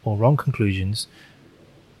information or wrong conclusions,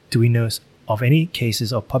 do we know of any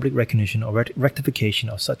cases of public recognition or rectification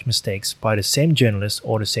of such mistakes by the same journalist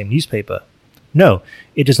or the same newspaper? No,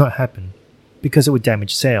 it does not happen, because it would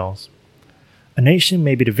damage sales. A nation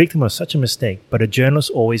may be the victim of such a mistake, but a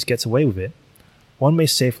journalist always gets away with it. One may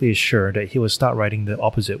safely assure that he will start writing the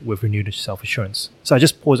opposite with renewed self-assurance. So I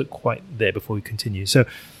just pause it quite there before we continue. So,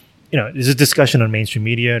 there's a discussion on mainstream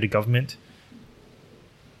media, the government.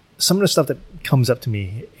 Some of the stuff that comes up to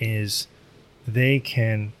me is they're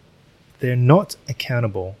not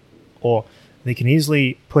accountable, or they can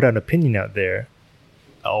easily put an opinion out there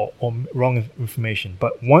or wrong information.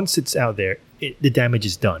 But once it's out there, the damage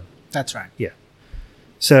is done. That's right. Yeah.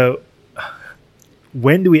 So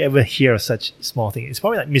when do we ever hear of such small thing? It's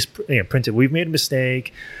probably like printed. We've made a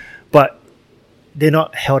mistake, but they're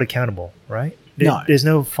not held accountable, right? No. There's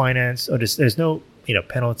no finance, or there's no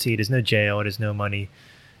penalty. There's no jail. There's no money.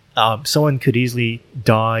 Someone could easily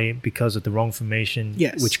die because of the wrong information,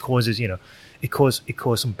 yes, which causes it caused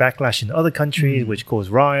some backlash in other countries, which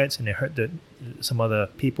caused riots, and it hurt some other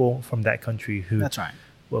people from that country who That's right.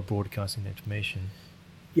 were broadcasting the information.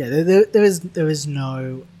 Yeah, there is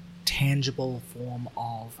no tangible form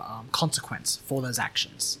of consequence for those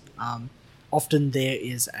actions. Often there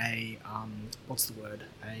is a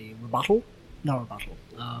a rebuttal? No rebuttal.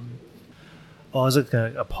 Or is it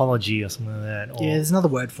an apology or something like that? Or, Yeah, there's another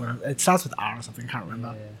word for it. It starts with R or something. I can't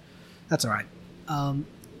remember. Yeah. That's all right.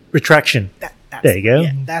 Retraction. That's There you go.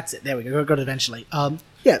 Yeah, that's it. There we go. Got it eventually. So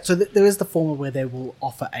there is the form where they will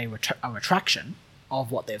offer a retraction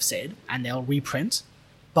of what they've said, and they'll reprint.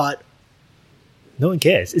 But no one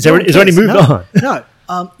cares. It's no one already cares. moved on. No.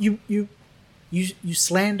 You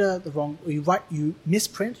slander the wrong. You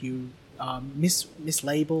misprint. You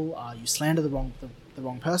mislabel. You slander the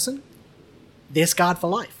wrong person. They're scarred for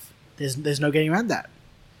life. There's no getting around that.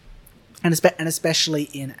 And especially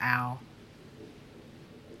in our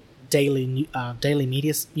daily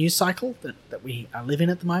media news cycle that we live in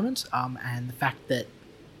at the moment, and the fact that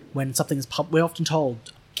when something is we're often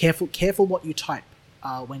told careful what you type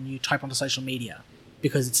when you type onto social media,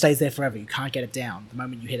 because it stays there forever. You can't get it down the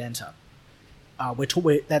moment you hit enter.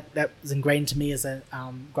 that was ingrained to me as a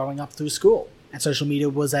growing up through school. And social media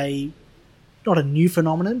was not a new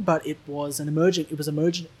phenomenon, but it was an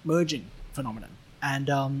emerging phenomenon.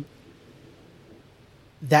 And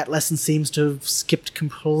that lesson seems to have skipped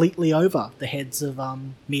completely over the heads of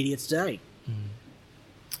media today.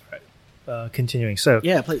 Continuing. So,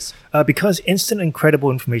 yeah, please. Because instant and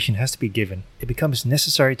credible information has to be given, it becomes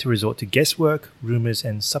necessary to resort to guesswork, rumors,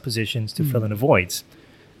 and suppositions to fill in the voids.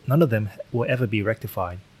 None of them will ever be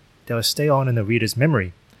rectified. They will stay on in the reader's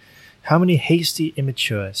memory. How many hasty,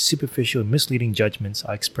 immature, superficial, misleading judgments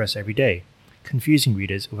are expressed every day, confusing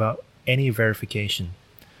readers without any verification.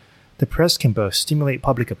 The press can both stimulate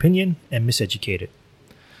public opinion and miseducate it.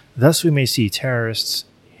 Thus, we may see terrorists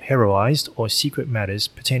heroized or secret matters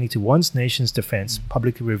pertaining to one's nation's defense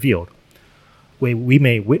publicly revealed, where we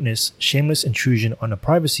may witness shameless intrusion on the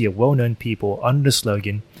privacy of well-known people under the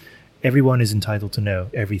slogan, "Everyone is entitled to know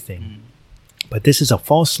everything." But this is a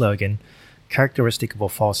false slogan, characteristic of a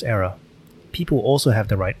false era. People also have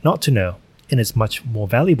the right not to know, and it's a much more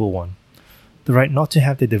valuable one. The right not to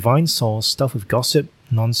have their divine souls stuffed with gossip,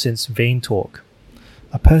 nonsense, vain talk.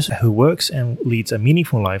 A person who works and leads a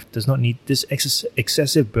meaningful life does not need this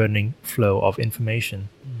excessive burdening flow of information.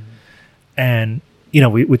 And,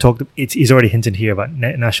 we talked, he's already hinted here about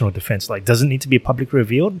national defense. Like, does it need to be publicly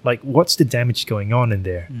revealed? Like, what's the damage going on in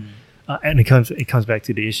there? And it comes back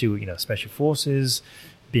to the issue, special forces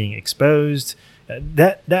being exposed.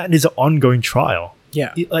 That is an ongoing trial.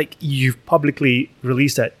 Yeah. Like, you've publicly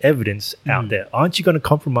released that evidence out there. Aren't you going to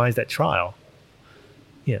compromise that trial?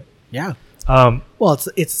 Yeah. Yeah. Well, it's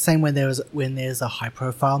the same when there's a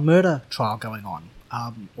high-profile murder trial going on,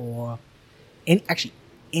 or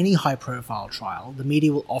any high-profile trial. The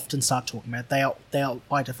media will often start talking about they are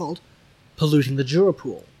by default polluting the juror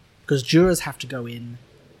pool, because jurors have to go in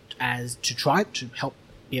to try to help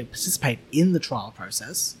participate in the trial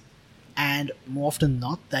process, and more often than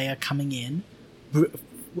not, they are coming in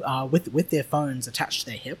with their phones attached to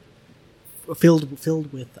their hip,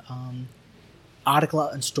 filled with article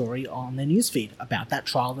and story on their newsfeed about that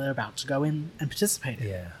trial they're about to go in and participate in.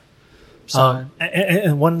 Yeah. So,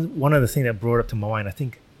 and one other thing that brought up to my mind, I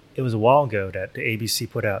think it was a while ago that the ABC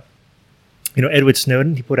put out, Edward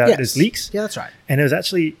Snowden, he put out his leaks. Yeah, that's right. And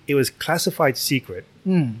it was classified secret.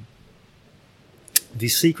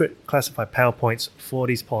 These secret classified PowerPoints for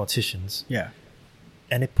these politicians. Yeah.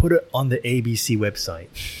 And they put it on the ABC website.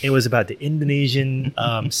 It was about the Indonesian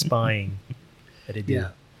spying that they did. Yeah.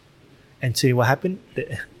 And so what happened?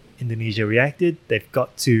 Indonesia reacted. They've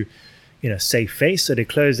got to, save face, so they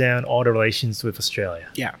closed down all the relations with Australia.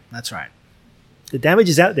 Yeah, that's right. The damage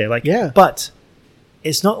is out there. Yeah. But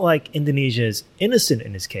it's not like Indonesia is innocent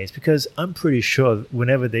in this case, because I'm pretty sure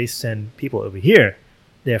whenever they send people over here,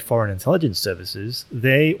 their foreign intelligence services,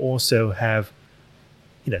 they also have,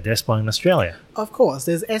 they're spying on Australia. Of course,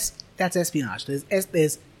 that's espionage. There's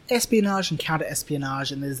espionage and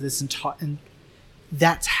counter-espionage, and there's this entire...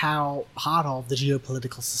 That's how part of the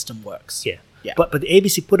geopolitical system works. Yeah. Yeah. But the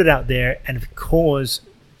ABC put it out there and it caused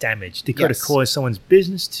damage. They could have caused someone's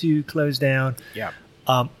business to close down. Yeah.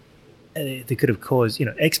 They could have caused,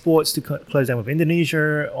 exports to close down with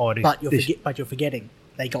Indonesia. But you're forgetting,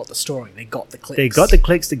 they got the story. They got the clicks. They got the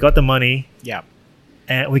clicks. They got the money. Yeah.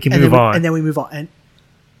 And we can move on. And then we move on. And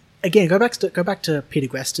again, go back to Peter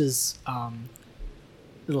Grester's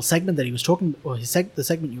little segment that he was talking, or the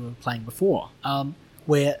segment you were playing before,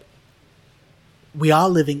 where we are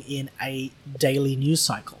living in a daily news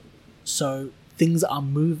cycle. So things are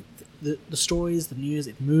the stories, the news,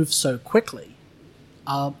 it moves so quickly.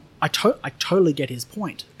 I totally get his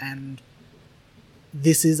point, and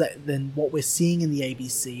this is then what we're seeing in the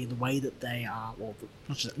ABC, the way that they are, well,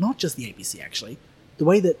 not just the ABC actually, the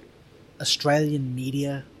way that Australian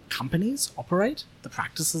media companies operate, the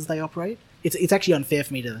practices they operate. It's actually unfair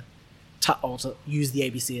for me to use the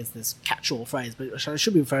ABC as this catch-all phrase, but I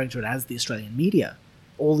should be referring to it as the Australian media,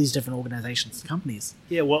 all these different organisations and companies.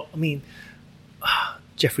 Yeah, well, I mean,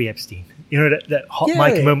 Jeffrey Epstein, that hot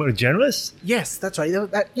mic moment with journalists? Yes, that's right.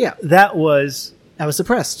 That was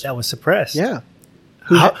suppressed. Yeah.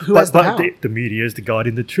 Who has the power? The media is the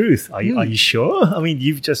guardian of the truth. Are you sure? I mean,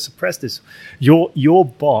 you've just suppressed this. Your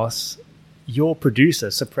boss, your producer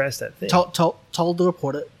suppressed that thing. Told the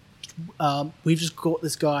reporter, we've just caught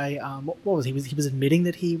this guy. What was he? He was admitting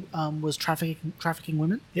that he was trafficking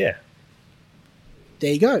women. Yeah.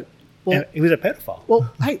 There you go. Well, and he was a pedophile.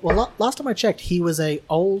 Well, hey, last time I checked, he was a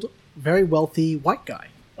old, very wealthy white guy.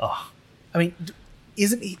 Oh. I mean,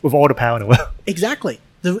 isn't he? With all the power in the world. Exactly.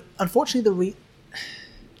 Unfortunately, the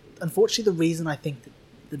reason I think that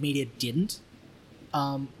the media didn't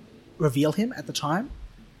reveal him at the time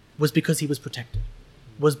was because he was protected.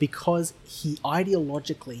 Was because he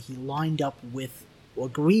ideologically he lined up with or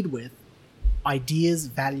agreed with ideas,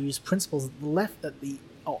 values, principles of the left,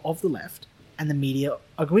 and the media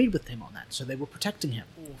agreed with him on that, so they were protecting him.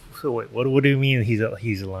 So wait, what do you mean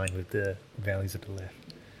he's aligned with the values of the left?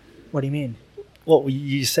 What do you mean? Well,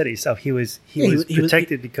 you said it yourself. He was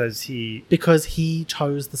protected because he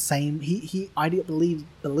chose the same. He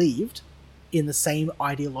believed in the same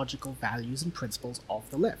ideological values and principles of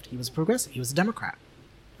the left. He was a progressive. He was a Democrat.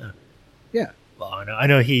 Yeah. Well, I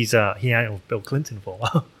know he hung with Bill Clinton for a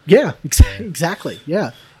while. Yeah, exactly.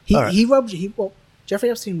 Yeah. Jeffrey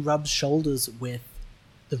Epstein rubs shoulders with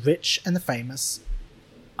the rich and the famous,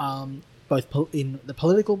 both in the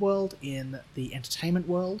political world, in the entertainment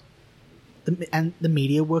world, and the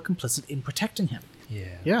media were complicit in protecting him.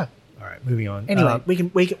 Yeah. Yeah. All right, moving on. Anyway,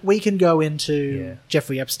 we can go into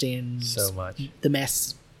Jeffrey Epstein's so much the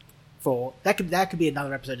mess. For that could be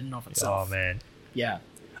another episode in and of itself. Oh man. Yeah.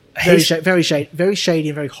 Very shady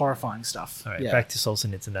and very horrifying stuff. All right, back to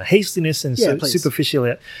Solzhenitsyn. Hastiness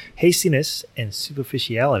and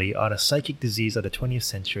superficiality are the psychic disease of the 20th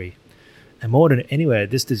century. And more than anywhere,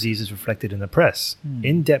 this disease is reflected in the press.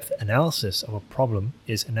 In-depth analysis of a problem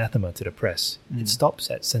is anathema to the press. It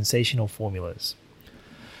stops at sensational formulas.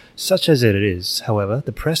 Such as it is, however,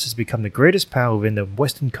 the press has become the greatest power within the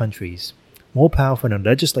Western countries, more powerful than the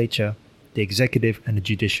legislature, the executive, and the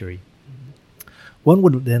judiciary. One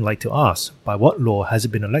would then like to ask, by what law has it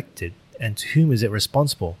been elected, and to whom is it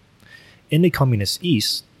responsible? In the Communist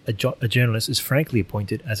East, a journalist is frankly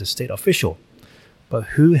appointed as a state official, but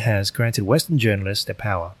who has granted Western journalists their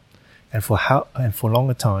power, and for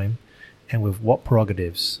long a time, and with what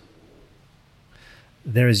prerogatives?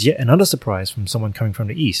 There is yet another surprise from someone coming from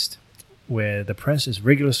the East, where the press is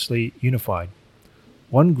rigorously unified.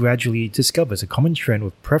 One gradually discovers a common trend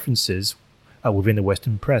with preferences within the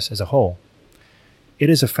Western press as a whole. It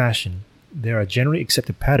is a fashion. There are generally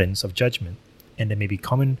accepted patterns of judgment, and there may be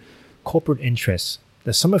common corporate interests,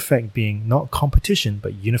 the sum effect being not competition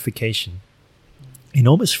but unification.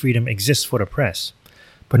 Enormous freedom exists for the press,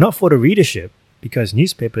 but not for the readership, because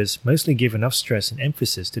newspapers mostly give enough stress and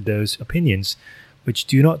emphasis to those opinions which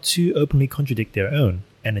do not too openly contradict their own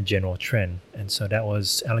and a general trend. And so that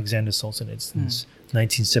was Alexander Solzhenitsyn's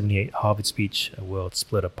 1978 Harvard speech, A World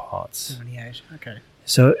Split Apart. 78, okay.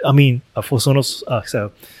 So, I mean, for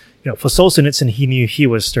Solzhenitsyn, he knew he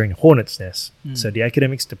was stirring hornet's nest. So the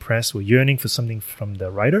academics, the press, were yearning for something from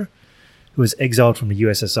the writer, who was exiled from the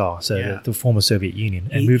USSR, so the former Soviet Union,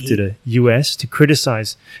 and moved to the US to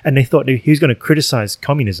criticize, and they thought he was going to criticize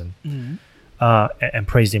communism and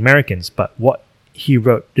praise the Americans. But what he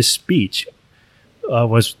wrote, this speech,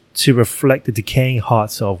 was to reflect the decaying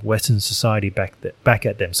hearts of Western society back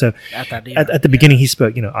at them. So at the beginning, he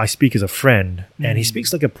spoke, I speak as a friend, and he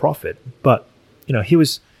speaks like a prophet, but, he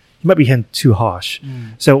might be too harsh.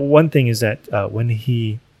 So one thing is that when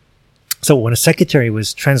a secretary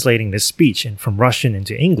was translating this speech from Russian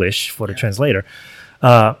into English for the translator,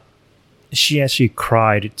 she actually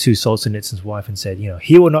cried to Solzhenitsyn's wife and said,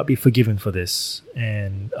 he will not be forgiven for this.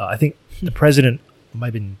 And I think the president might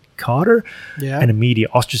have been Carter, and the media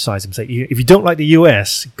ostracized him, say, if you don't like the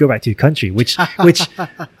US, go back to your country, which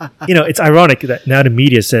it's ironic that now the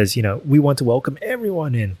media says, we want to welcome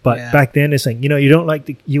everyone in. But back then they're saying, you don't like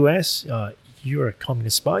the US, you're a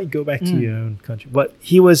communist spy, go back to your own country. But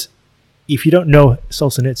he was, if you don't know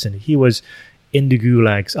Solzhenitsyn, he was in the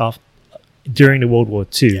gulags during the World War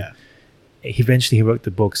II. Yeah. Eventually he wrote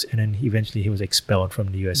the books, and then eventually he was expelled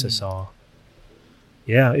from the USSR.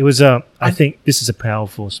 Yeah, it was. I think this is a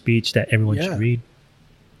powerful speech that everyone should read.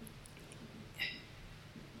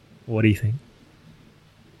 What do you think?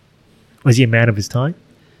 Was he a man of his time,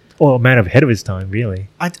 or a man ahead of his time? Really,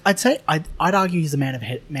 I'd argue he's a man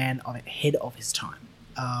ahead of his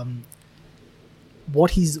time.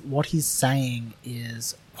 What he's saying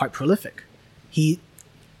is quite prolific.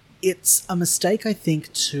 It's a mistake, I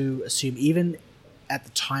think, to assume, even at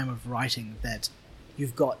the time of writing, that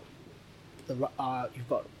you've got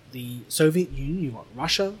the Soviet Union, you've got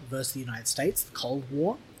Russia versus the United States, the Cold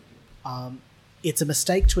War. It's a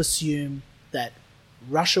mistake to assume that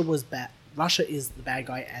Russia is the bad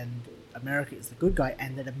guy and America is the good guy,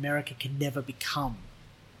 and that America can never become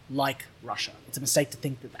like Russia. It's a mistake to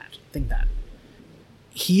think that.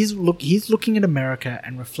 He's looking at America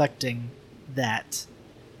and reflecting that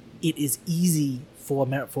it is easy for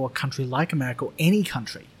a country like America, or any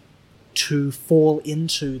country, to fall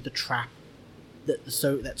into the trap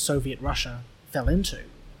that Soviet Russia fell into,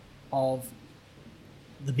 of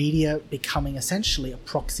the media becoming essentially a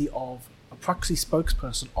proxy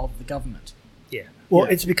spokesperson of the government. Yeah. Well,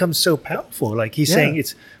 Yeah. it's become so powerful. Like he's Yeah. saying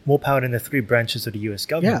it's more power than the three branches of the U.S.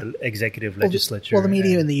 government, Yeah. the executive, Well, legislature. Well, the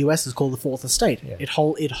media and- in the US is called the Fourth Estate. Yeah. It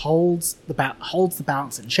holds the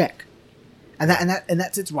balance in check, and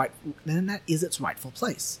that's its right. And that is its rightful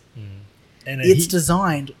place. and It's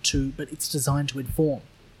designed to inform.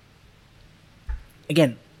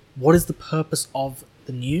 Again, what is the purpose of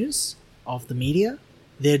the news, of the media?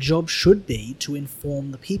 Their job should be to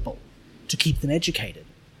inform the people, to keep them educated.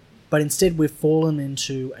 But instead, we've fallen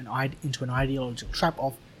into an ideological trap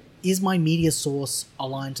of, is my media source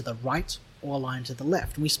aligned to the right or aligned to the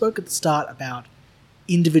left? And we spoke at the start about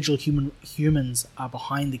individual humans are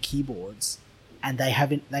behind the keyboards, and they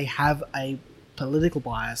have a political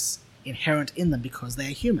bias inherent in them because they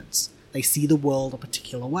are humans. They see the world a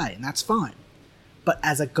particular way, and that's fine. But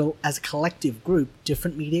as a collective group,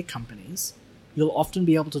 different media companies, you'll often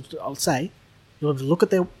be able to, I'll say, you'll have to look at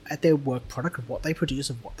their work product, of what they produce,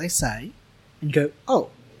 of what they say, and go, oh,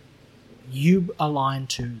 you align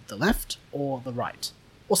to the left or the right,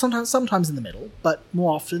 or sometimes in the middle, but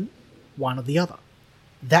more often one or the other.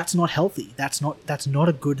 That's not healthy. That's not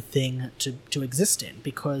a good thing to exist in,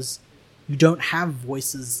 because you don't have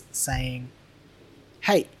voices saying,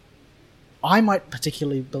 hey, I might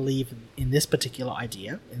particularly believe in this particular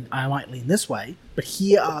idea, and I might lean this way, but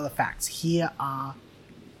here are the facts. Here are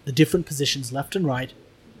the different positions, left and right.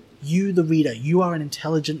 You, the reader, you are an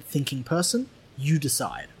intelligent, thinking person. You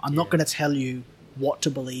decide. I'm not going to tell you what to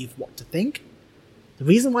believe, what to think. The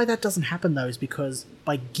reason why that doesn't happen, though, is because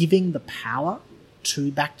by giving the power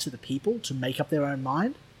back to the people to make up their own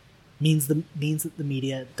mind, means that the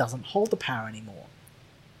media doesn't hold the power anymore,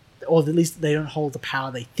 or at least they don't hold the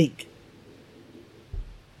power they think.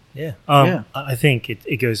 Yeah. Yeah. I think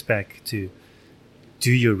it goes back to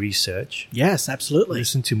do your research. Yes, absolutely.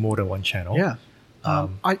 Listen to more than one channel. Yeah.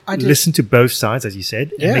 I did. Listen to both sides, as you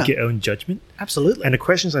said, and Yeah. make your own judgment. Absolutely. And the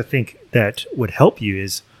questions I think that would help you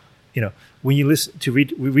is, when you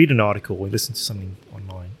we read an article, we listen to something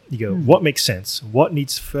online, you go, what makes sense? What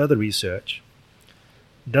needs further research?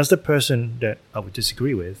 Does the person that I would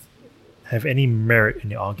disagree with have any merit in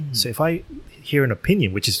the argument? So if I hear an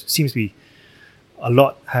opinion, which seems to be a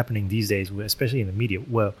lot happening these days, especially in the media,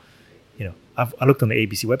 well, I looked on the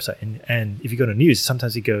ABC website, and if you go to news,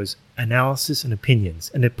 sometimes it goes analysis and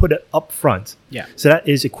opinions, and they put it up front. Yeah. So that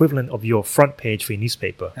is equivalent of your front page for your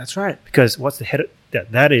newspaper. That's right. Because what's the header?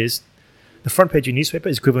 That is the front page of your newspaper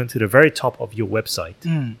is equivalent to the very top of your website.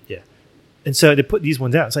 Yeah. And so they put these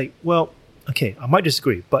ones out. It's like, well, okay, I might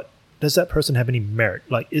disagree, but does that person have any merit?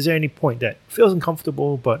 Like, is there any point that feels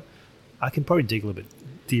uncomfortable, but I can probably dig a little bit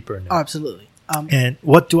deeper in it? Oh, absolutely. And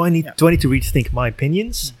what do I need? Do I need to rethink my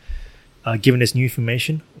opinions? Given this new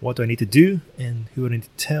information, what do I need to do, and who do I need to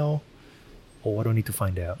tell, or what do I need to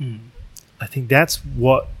find out? I think that's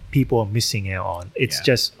what people are missing out on. It's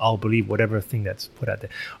just, I'll believe whatever thing that's put out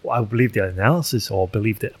there. Or I'll believe the analysis, or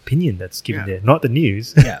believe the opinion that's given there, not the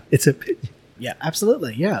news. Yeah. It's opinion. Yeah,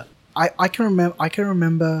 absolutely. Yeah, I can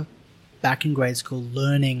remember back in grade school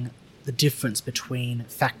learning the difference between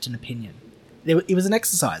fact and opinion. It was an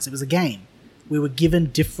exercise. It was a game. We were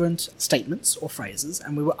given different statements or phrases,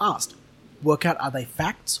 and we were asked, work out, are they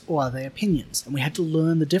facts or are they opinions? And we had to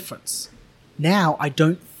learn the difference. Now, I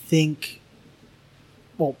don't think...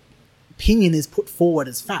 Well, opinion is put forward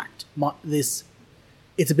as fact. It's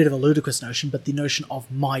a bit of a ludicrous notion, but the notion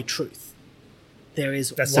of my truth.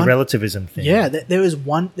 That's the relativism thing. Yeah, there is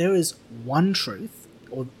one truth,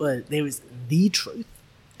 or there is the truth,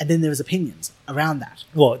 and then there is opinions around that.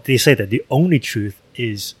 Well, they say that the only truth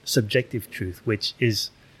is subjective truth, which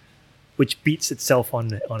beats itself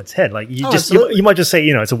on its head. Like you you might just say,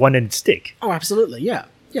 it's a one-ended stick. Oh, absolutely, yeah.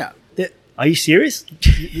 Are you serious?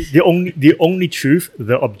 the only truth,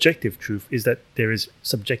 the objective truth, is that there is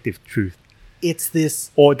subjective truth. It's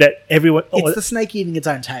this, or that everyone. It's the snake eating its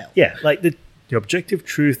own tail. Yeah, like the objective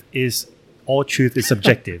truth is all truth is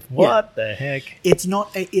subjective. What the heck? It's not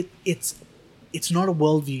it's not a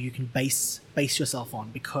worldview you can base yourself on,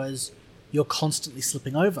 because you're constantly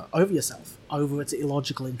slipping over yourself, over its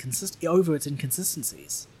illogical over its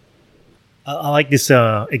inconsistencies. I like this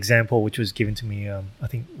example, which was given to me. I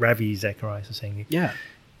think Ravi Zacharias was saying. Yeah,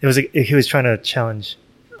 he was trying to challenge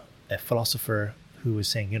a philosopher who was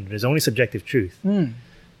saying, there's only subjective truth, and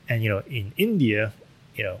in India,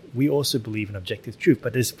 we also believe in objective truth.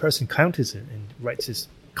 But this person counters it and writes this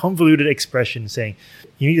convoluted expression saying,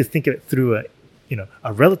 you need to think of it through a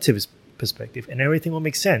relativist perspective, and everything will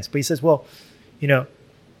make sense. But he says, well,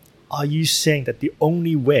 are you saying that the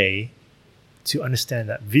only way to understand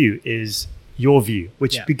that view is your view,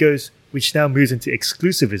 which now moves into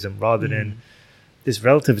exclusivism rather than this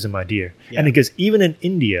relativism idea? And it goes, even in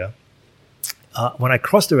India, when I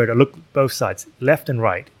cross the road, I look both sides, left and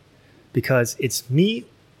right, because it's me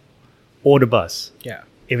or the bus. Yeah.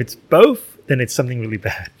 If it's both, then it's something really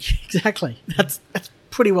bad. Exactly. That's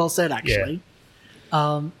pretty well said, actually.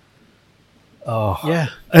 Yeah.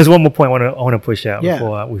 There's one more point I want to push out Yeah.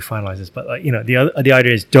 before we finalize this. But the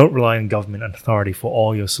idea is don't rely on government and authority for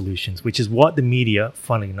all your solutions, which is what the media,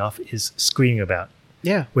 funnily enough, is screaming about.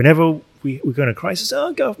 Yeah. Whenever we go in a crisis,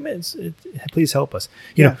 governments, please help us.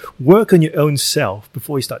 You Yeah. know, work on your own self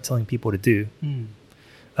before you start telling people to do.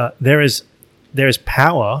 There is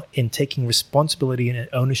power in taking responsibility and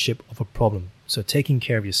ownership of a problem. So taking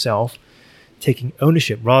care of yourself, taking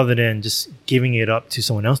ownership rather than just giving it up to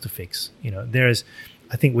someone else to fix. You know,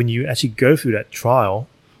 I think when you actually go through that trial,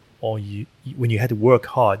 or when you had to work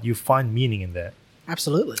hard, you find meaning in that.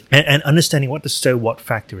 Absolutely. And understanding what the so what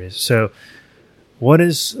factor is. So what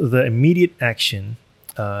is the immediate action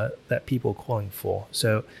that people are calling for?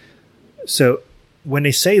 So when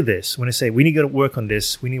they say this, when they say we need to work on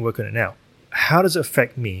this, we need to work on it now, how does it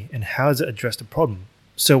affect me and how does it address the problem?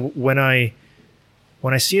 So when I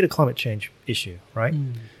see the climate change issue, right,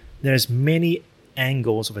 there's many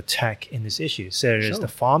angles of attack in this issue. So there's the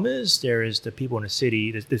farmers, there is the people in the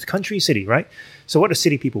city, there's country, city, right? So what do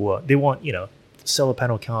city people want? They want, solar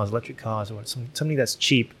panel cars, electric cars, or something that's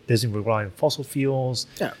cheap, doesn't rely on fossil fuels.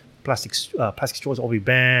 Yeah. Plastic straws will be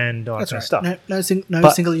banned, all that kind of stuff. No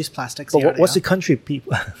single-use plastics. But what's the country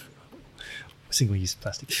people? Single-use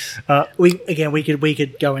plastic. We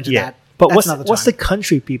could go into that. But what's the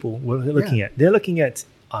country people we're looking at? They're looking at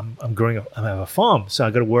I have a farm, so I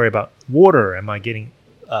got to worry about water. Am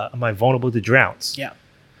I vulnerable to droughts? Yeah.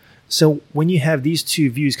 So when you have these two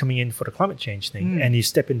views coming in for the climate change thing, and you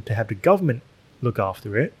step in to have the government look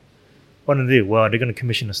after it, what do they do? Well, they're going to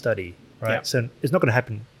commission a study, right? Yeah. So it's not going to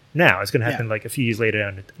happen now. It's going to happen like a few years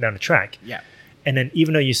later down the track. Yeah. And then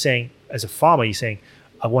even though you're saying, as a farmer, you're saying,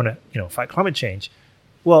 I want to fight climate change.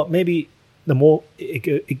 Well, maybe the more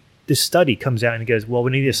this study comes out and it goes, well,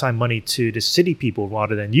 we need to assign money to the city people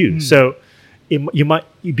rather than you. So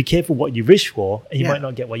you be careful what you wish for, and you might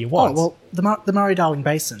not get what you want. Oh, well, the Murray-Darling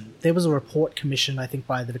Basin, there was a report commissioned, I think,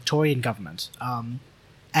 by the Victorian government.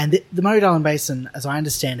 And the Murray-Darling Basin, as I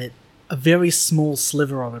understand it, a very small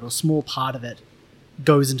sliver of it, or small part of it,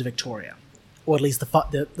 goes into Victoria. Or at least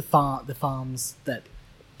the farms that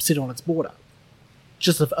sit on its border.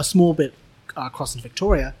 Just a small bit across into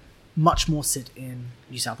Victoria, much more sit in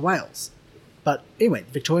New South Wales. But anyway,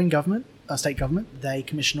 the Victorian government, state government, they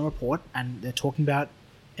commission a report and they're talking about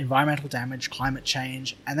environmental damage, climate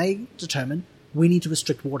change, and they determine we need to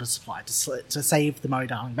restrict water supply to save the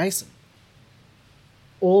Murray-Darling Basin.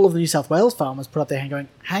 All of the New South Wales farmers put up their hand going,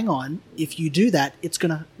 hang on, if you do that, it's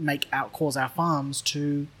going to cause our farms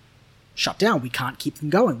to shut down. We can't keep them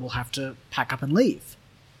going. We'll have to pack up and leave.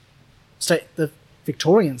 The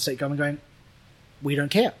Victorian state government going, we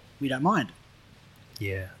don't care. We don't mind.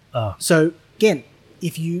 Yeah. So, again,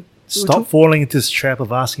 if you... Stop falling into this trap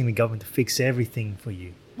of asking the government to fix everything for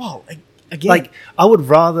you. Well, again... I would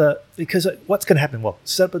rather... Because what's going to happen? Well,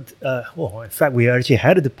 in fact, we actually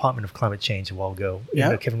had a Department of Climate Change a while ago.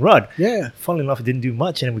 Yeah. Kevin Rudd. Yeah. Funnily enough, it didn't do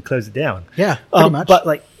much, and then we closed it down. Yeah, pretty much. But,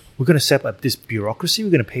 we're going to set up this bureaucracy.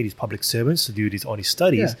 We're going to pay these public servants to do all these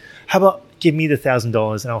studies. Yeah. How about give me the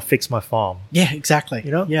 $1,000 and I'll fix my farm? Yeah, exactly.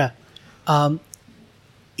 Yeah.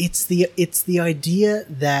 It's the idea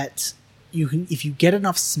that if you get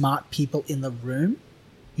enough smart people in the room,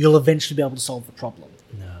 you'll eventually be able to solve the problem.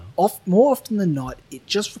 No. More often than not,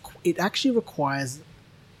 it actually requires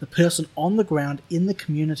the person on the ground in the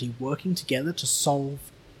community working together to solve,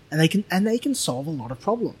 and they can solve a lot of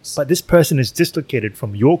problems. But this person is dislocated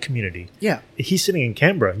from your community. Yeah. He's sitting in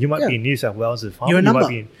Canberra. You might be in New South Wales as a farmer. You're a number.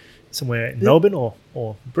 You might be somewhere in Melbourne or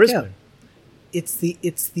Brisbane. Yeah.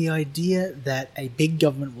 It's the idea that a big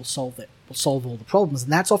government will solve all the problems,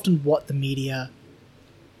 and that's often what the media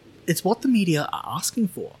are asking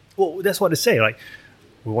for. Well, that's what they say. Like,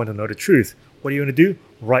 we want to know the truth. What are you going to do?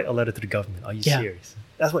 Write a letter to the government. Are you serious?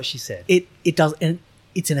 That's what she said. It does, and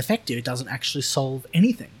it's ineffective. It doesn't actually solve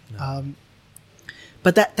anything. No.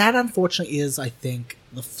 But that unfortunately is, I think,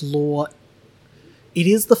 the flaw. It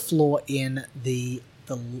is the flaw in the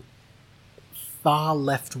far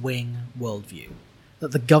left-wing worldview,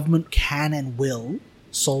 that the government can and will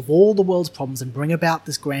solve all the world's problems and bring about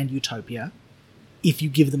this grand utopia if you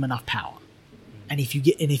give them enough power, and if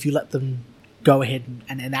you let them go ahead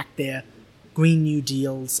and enact their Green New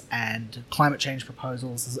Deals and climate change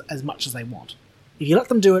proposals as much as they want. If you let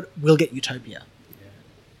them do it, we'll get utopia.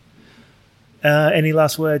 Any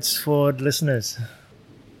last words for the listeners?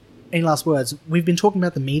 Any last words? We've been talking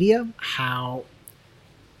about the media, how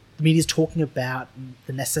The media is talking about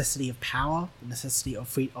the necessity of power, the necessity of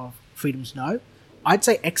freedom to know. I'd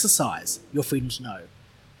say exercise your freedom to know.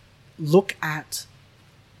 Look at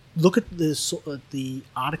the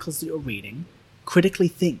articles that you're reading. Critically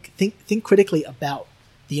think critically about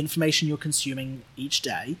the information you're consuming each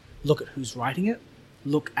day. Look at who's writing it.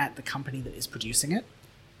 Look at the company that is producing it,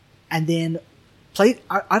 and then I'd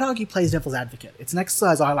argue play devil's advocate. It's an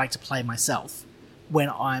exercise I like to play myself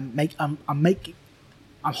when I'm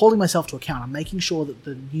holding myself to account. I'm making sure that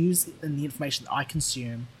the news and the information that I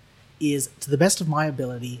consume is, to the best of my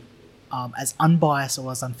ability, as unbiased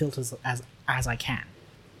or as unfiltered as I can.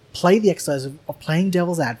 Play the exercise of playing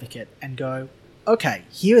devil's advocate and go, okay,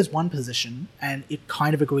 here is one position and it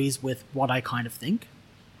kind of agrees with what I kind of think.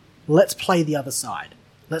 Let's play the other side.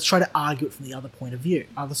 Let's try to argue it from the other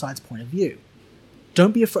side's point of view.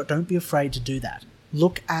 Don't be afraid to do that.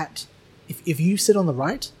 Look at, if you sit on the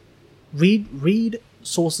right, read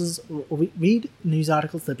sources or read news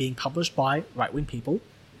articles that are being published by right-wing people,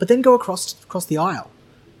 but then go across the aisle.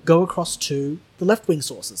 Go across to the left-wing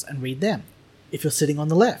sources and read them. If you're sitting on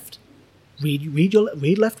the left,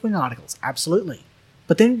 read left-wing articles, absolutely.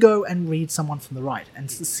 But then go and read someone from the right and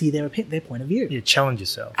see their point of view. Yeah, challenge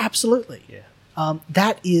yourself. Absolutely. Yeah.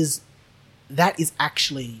 That is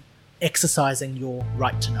actually exercising your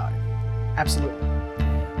right to know. Absolutely.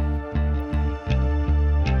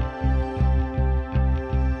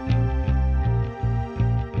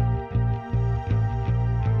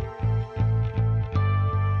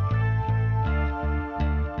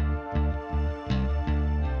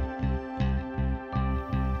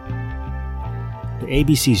 The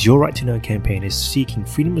ABC's Your Right to Know campaign is seeking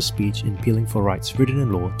freedom of speech and appealing for rights written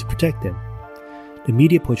in law to protect them. The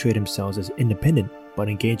media portray themselves as independent but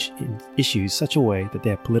engage in issues such a way that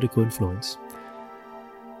they have political influence.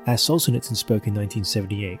 As Solzhenitsyn spoke in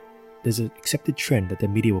 1978, there's an accepted trend that the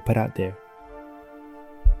media will put out there.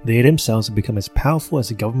 They themselves have become as powerful as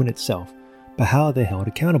the government itself, but how are they held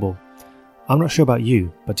accountable? I'm not sure about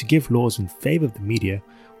you, but to give laws in favor of the media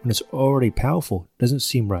when it's already powerful doesn't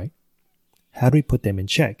seem right. How do we put them in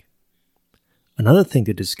check? Another thing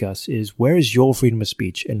to discuss is, where is your freedom of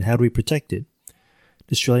speech and how do we protect it?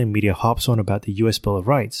 The Australian media harps on about the US Bill of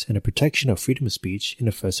Rights and the protection of freedom of speech in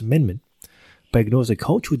the First Amendment, but ignores the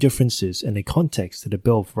cultural differences and the context that the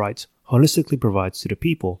Bill of Rights holistically provides to the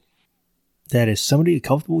people. That is, some of the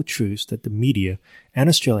uncomfortable truths that the media and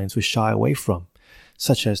Australians will shy away from,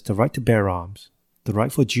 such as the right to bear arms, the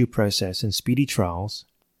right for due process and speedy trials,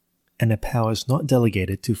 and the powers not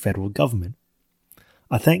delegated to federal government.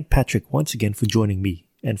 I thank Patrick once again for joining me,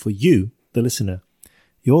 and for you, the listener.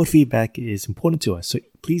 Your feedback is important to us, so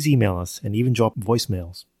please email us and even drop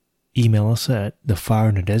voicemails. Email us at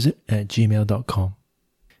thefireintthedesert@gmail.com.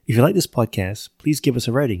 If you like this podcast, please give us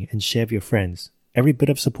a rating and share with your friends. Every bit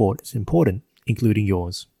of support is important, including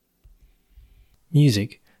yours.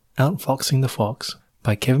 Music, Outfoxing the Fox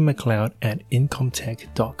by Kevin MacLeod at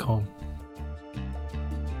incomtech.com.